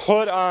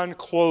put on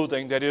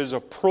clothing that is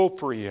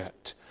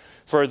appropriate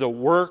for the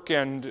work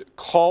and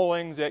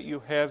calling that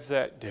you have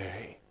that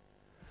day,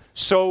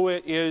 so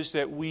it is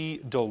that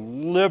we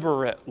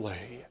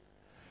deliberately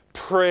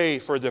pray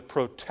for the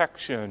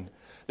protection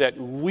that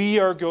we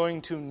are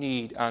going to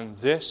need on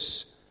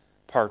this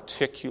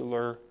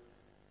particular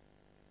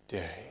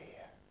day.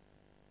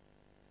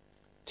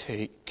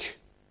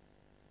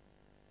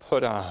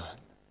 Put on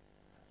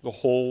the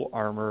whole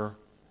armor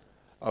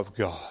of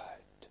God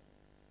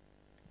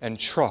and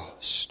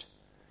trust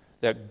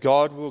that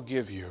God will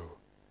give you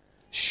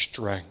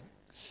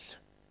strength.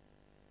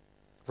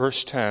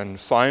 Verse 10,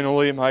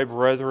 finally, my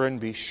brethren,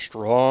 be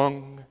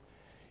strong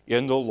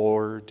in the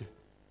Lord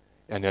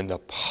and in the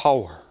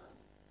power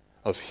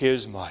of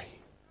His might.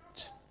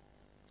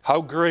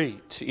 How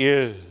great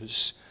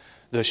is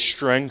the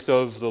strength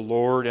of the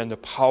Lord and the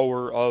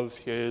power of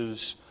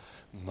His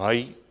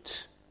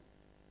might.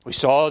 We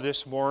saw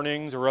this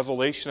morning the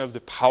revelation of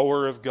the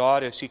power of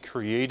God as He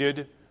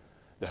created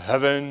the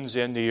heavens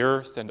and the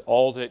earth and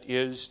all that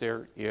is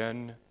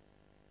therein.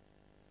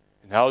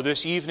 And now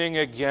this evening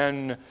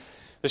again,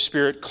 the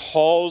Spirit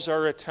calls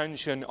our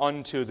attention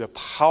unto the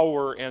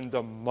power and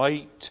the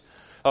might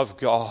of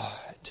God.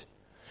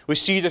 We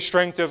see the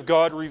strength of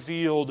God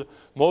revealed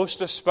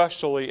most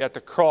especially at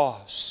the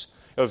cross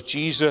of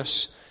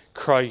Jesus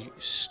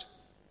Christ.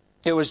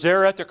 It was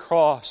there at the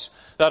cross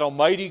that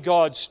Almighty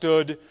God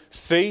stood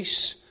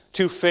face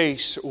to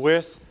face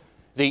with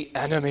the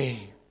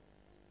enemy.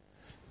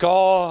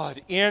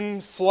 God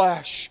in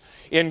flesh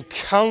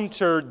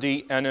encountered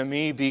the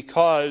enemy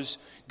because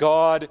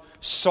God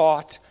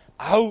sought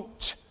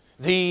out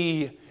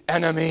the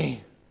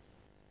enemy.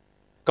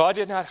 God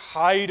did not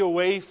hide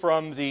away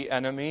from the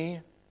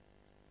enemy.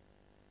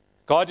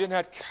 God did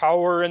not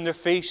cower in the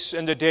face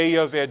in the day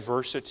of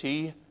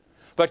adversity,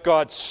 but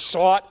God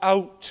sought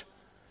out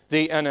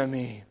the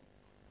enemy.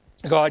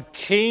 God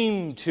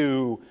came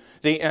to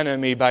the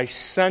enemy by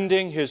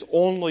sending His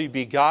only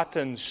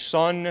begotten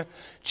Son,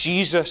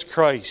 Jesus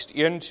Christ,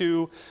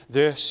 into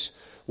this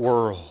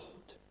world.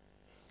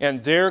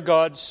 And there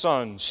God's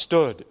Son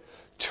stood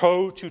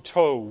toe to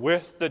toe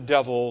with the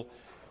devil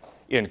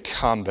in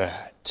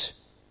combat.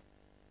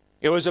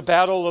 It was a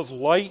battle of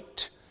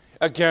light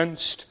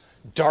against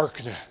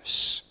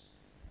darkness.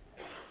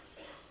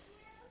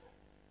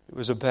 It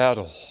was a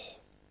battle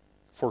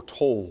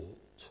foretold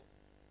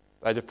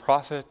by the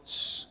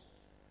prophets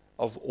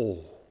of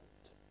old.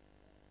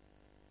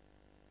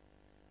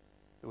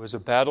 It was a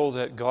battle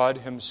that God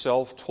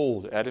Himself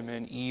told Adam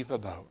and Eve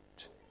about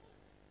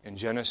in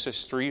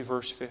Genesis 3,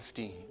 verse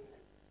 15.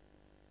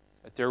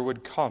 That there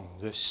would come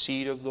this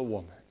seed of the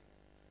woman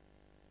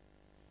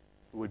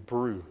who would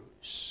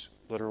bruise,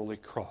 literally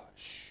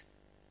crush,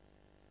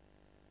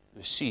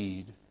 the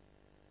seed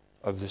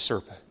of the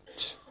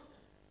serpent.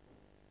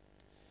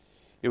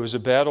 It was a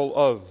battle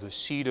of the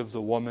seed of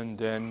the woman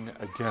then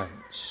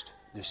against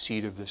the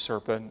seed of the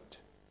serpent.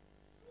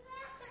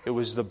 It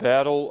was the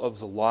battle of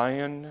the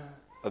Lion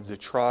of the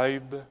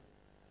tribe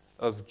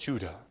of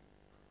Judah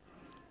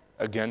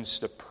against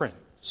the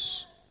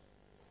prince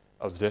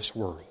of this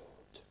world.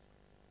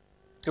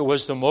 It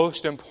was the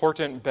most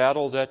important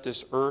battle that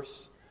this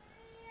earth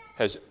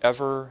has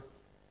ever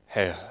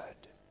had.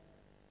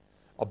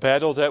 A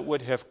battle that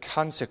would have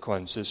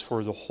consequences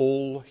for the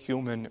whole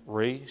human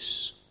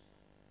race,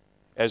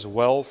 as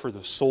well for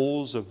the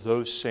souls of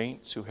those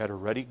saints who had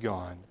already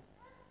gone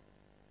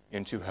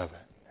into heaven.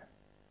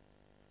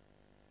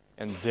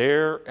 And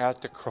there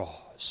at the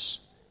cross,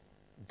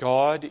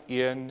 God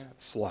in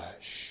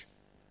flesh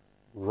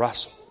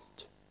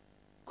wrestled,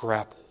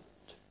 grappled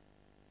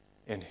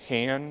in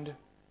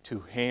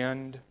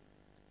hand-to-hand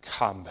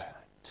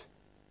combat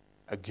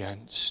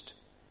against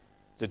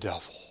the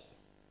devil.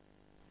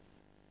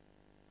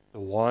 The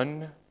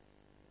one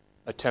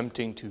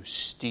attempting to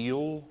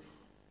steal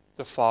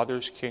the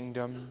Father's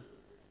kingdom,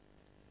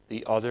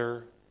 the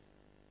other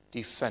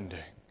defending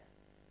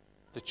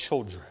the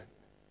children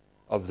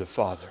of the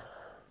Father.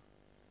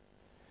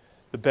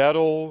 The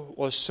battle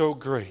was so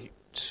great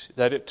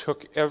that it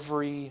took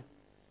every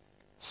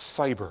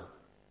fiber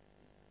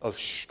of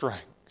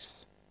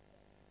strength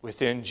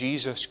within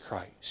Jesus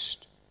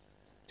Christ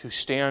to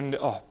stand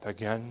up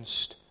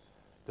against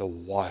the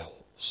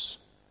wiles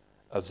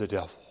of the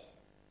devil.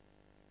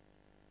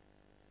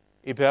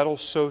 A battle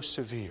so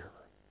severe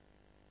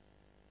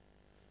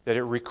that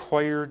it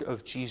required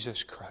of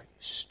Jesus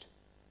Christ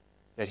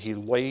that he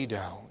lay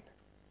down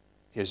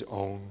his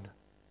own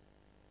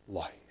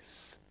life.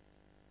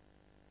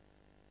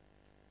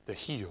 The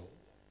heel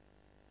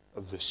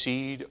of the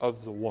seed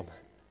of the woman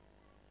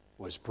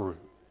was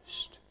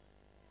bruised,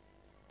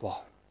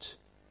 but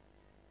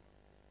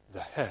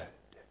the head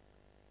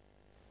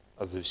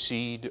of the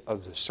seed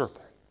of the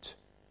serpent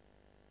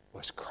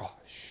was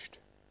crushed.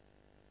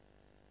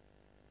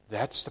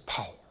 That's the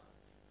power.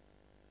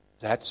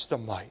 That's the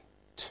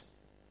might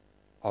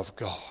of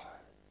God.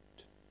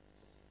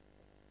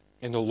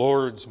 In the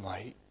Lord's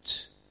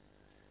might,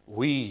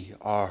 we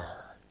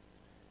are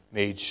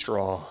made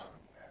strong.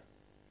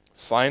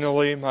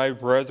 Finally, my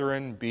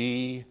brethren,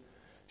 be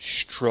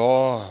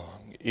strong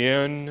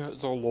in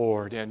the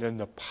Lord and in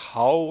the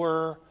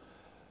power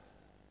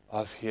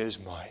of his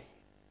might.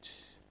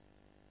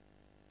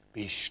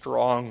 Be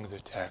strong, the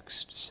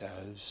text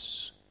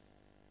says.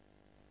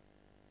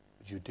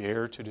 Would you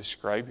dare to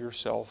describe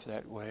yourself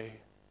that way?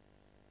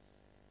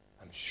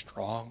 I'm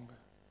strong.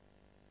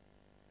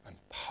 I'm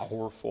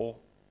powerful.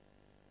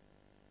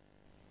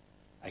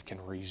 I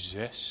can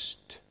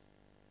resist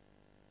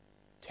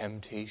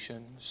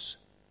temptations.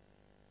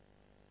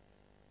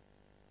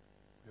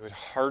 We would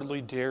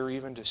hardly dare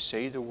even to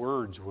say the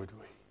words, would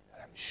we?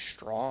 I'm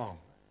strong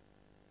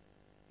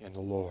in the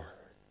Lord.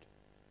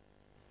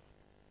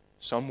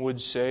 Some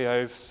would say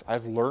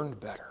I've learned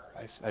better.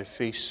 I've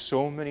faced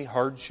so many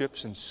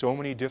hardships and so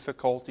many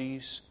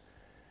difficulties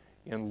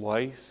in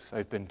life.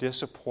 I've been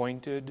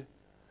disappointed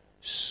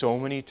so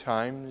many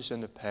times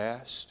in the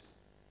past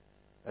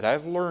that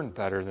I've learned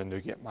better than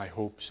to get my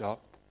hopes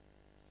up.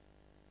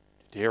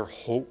 To dare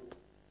hope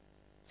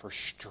for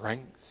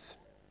strength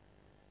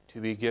to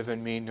be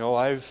given me. No,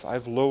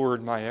 I've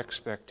lowered my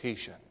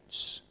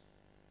expectations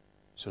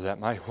so that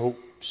my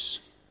hopes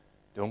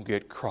don't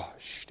get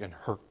crushed and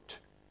hurt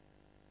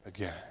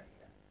again.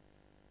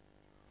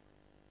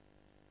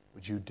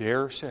 Would you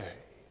dare say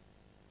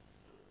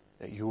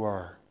that you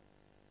are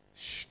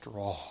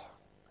strong?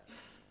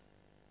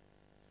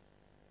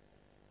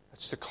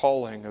 That's the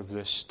calling of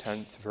this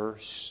 10th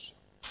verse.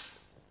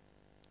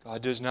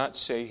 God does not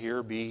say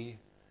here, be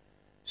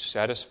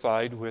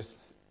satisfied with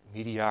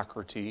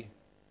mediocrity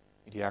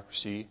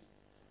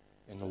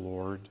in the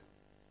Lord,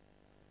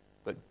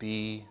 but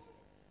be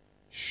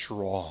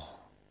strong.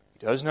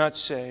 He does not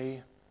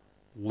say,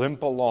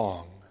 limp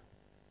along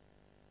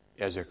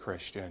as a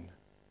Christian,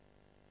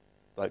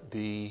 but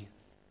be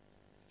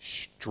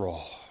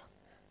strong.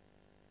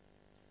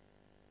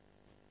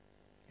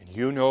 And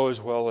you know as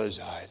well as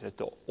I that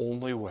the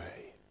only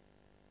way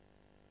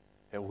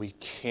that we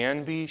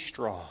can be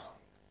strong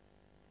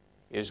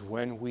is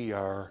when we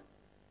are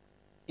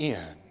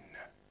in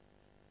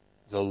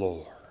the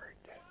Lord.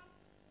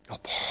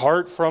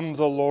 Apart from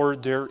the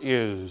Lord, there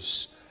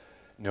is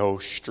no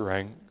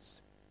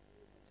strength.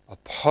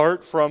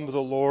 Apart from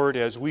the Lord,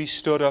 as we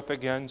stood up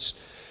against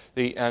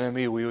the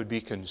enemy, we would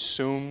be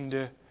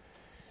consumed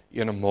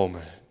in a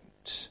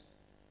moment.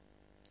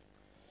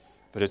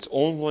 But it's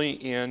only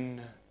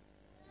in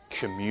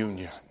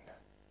communion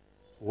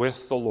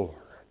with the Lord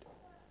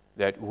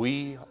that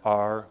we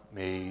are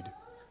made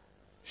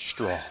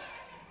strong.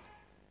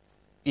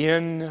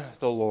 In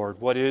the Lord.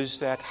 What is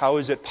that? How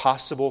is it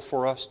possible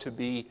for us to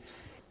be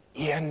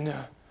in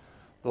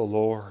the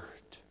Lord?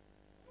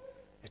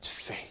 It's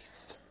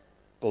faith,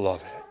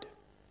 beloved.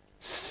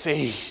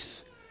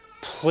 Faith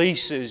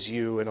places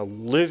you in a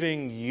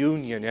living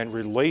union and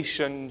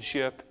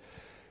relationship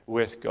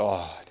with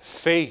God.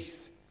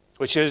 Faith,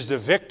 which is the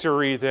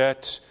victory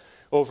that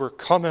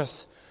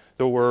overcometh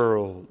the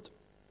world.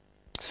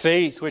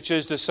 Faith, which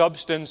is the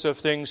substance of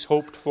things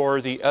hoped for,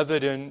 the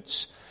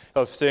evidence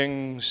of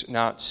things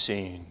not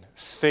seen.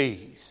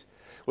 Faith,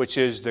 which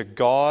is the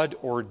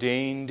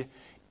God-ordained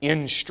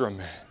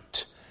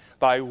instrument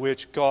by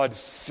which God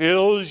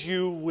fills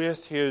you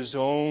with His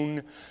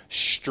own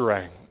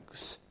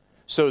strength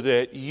so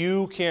that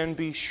you can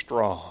be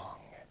strong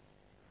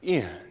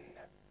in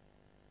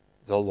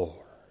the Lord.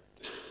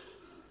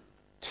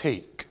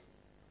 Take,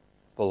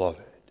 beloved,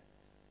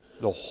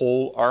 the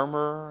whole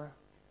armor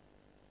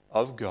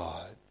of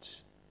God,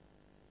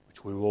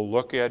 which we will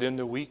look at in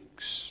the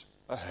weeks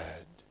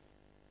ahead,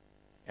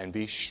 and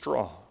be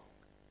strong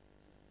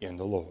in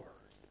the Lord.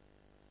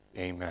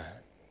 Amen.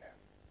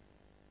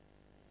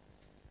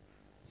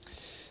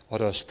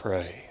 Let us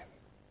pray.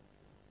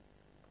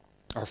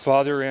 Our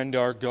Father and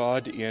our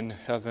God in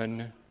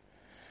heaven,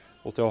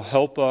 wilt Thou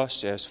help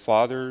us as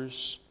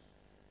fathers,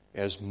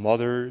 as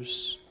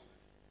mothers,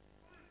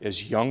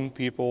 as young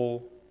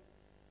people,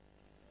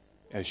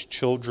 as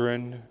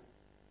children,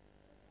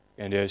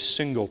 and as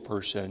single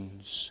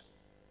persons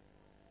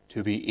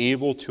to be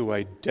able to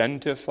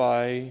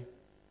identify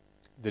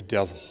the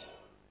devil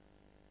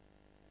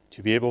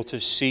to be able to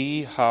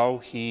see how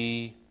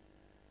He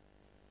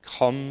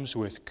comes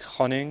with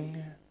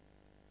cunning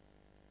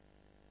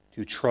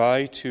to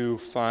try to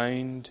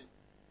find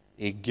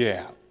a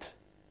gap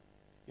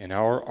in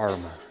our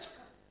armor.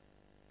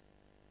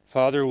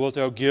 Father, wilt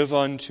Thou give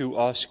unto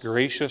us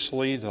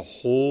graciously the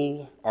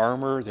whole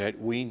armor that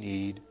we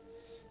need.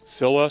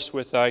 Fill us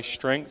with Thy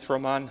strength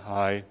from on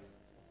high.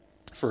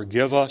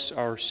 Forgive us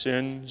our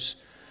sins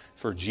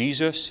for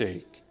Jesus'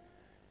 sake.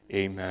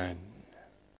 Amen.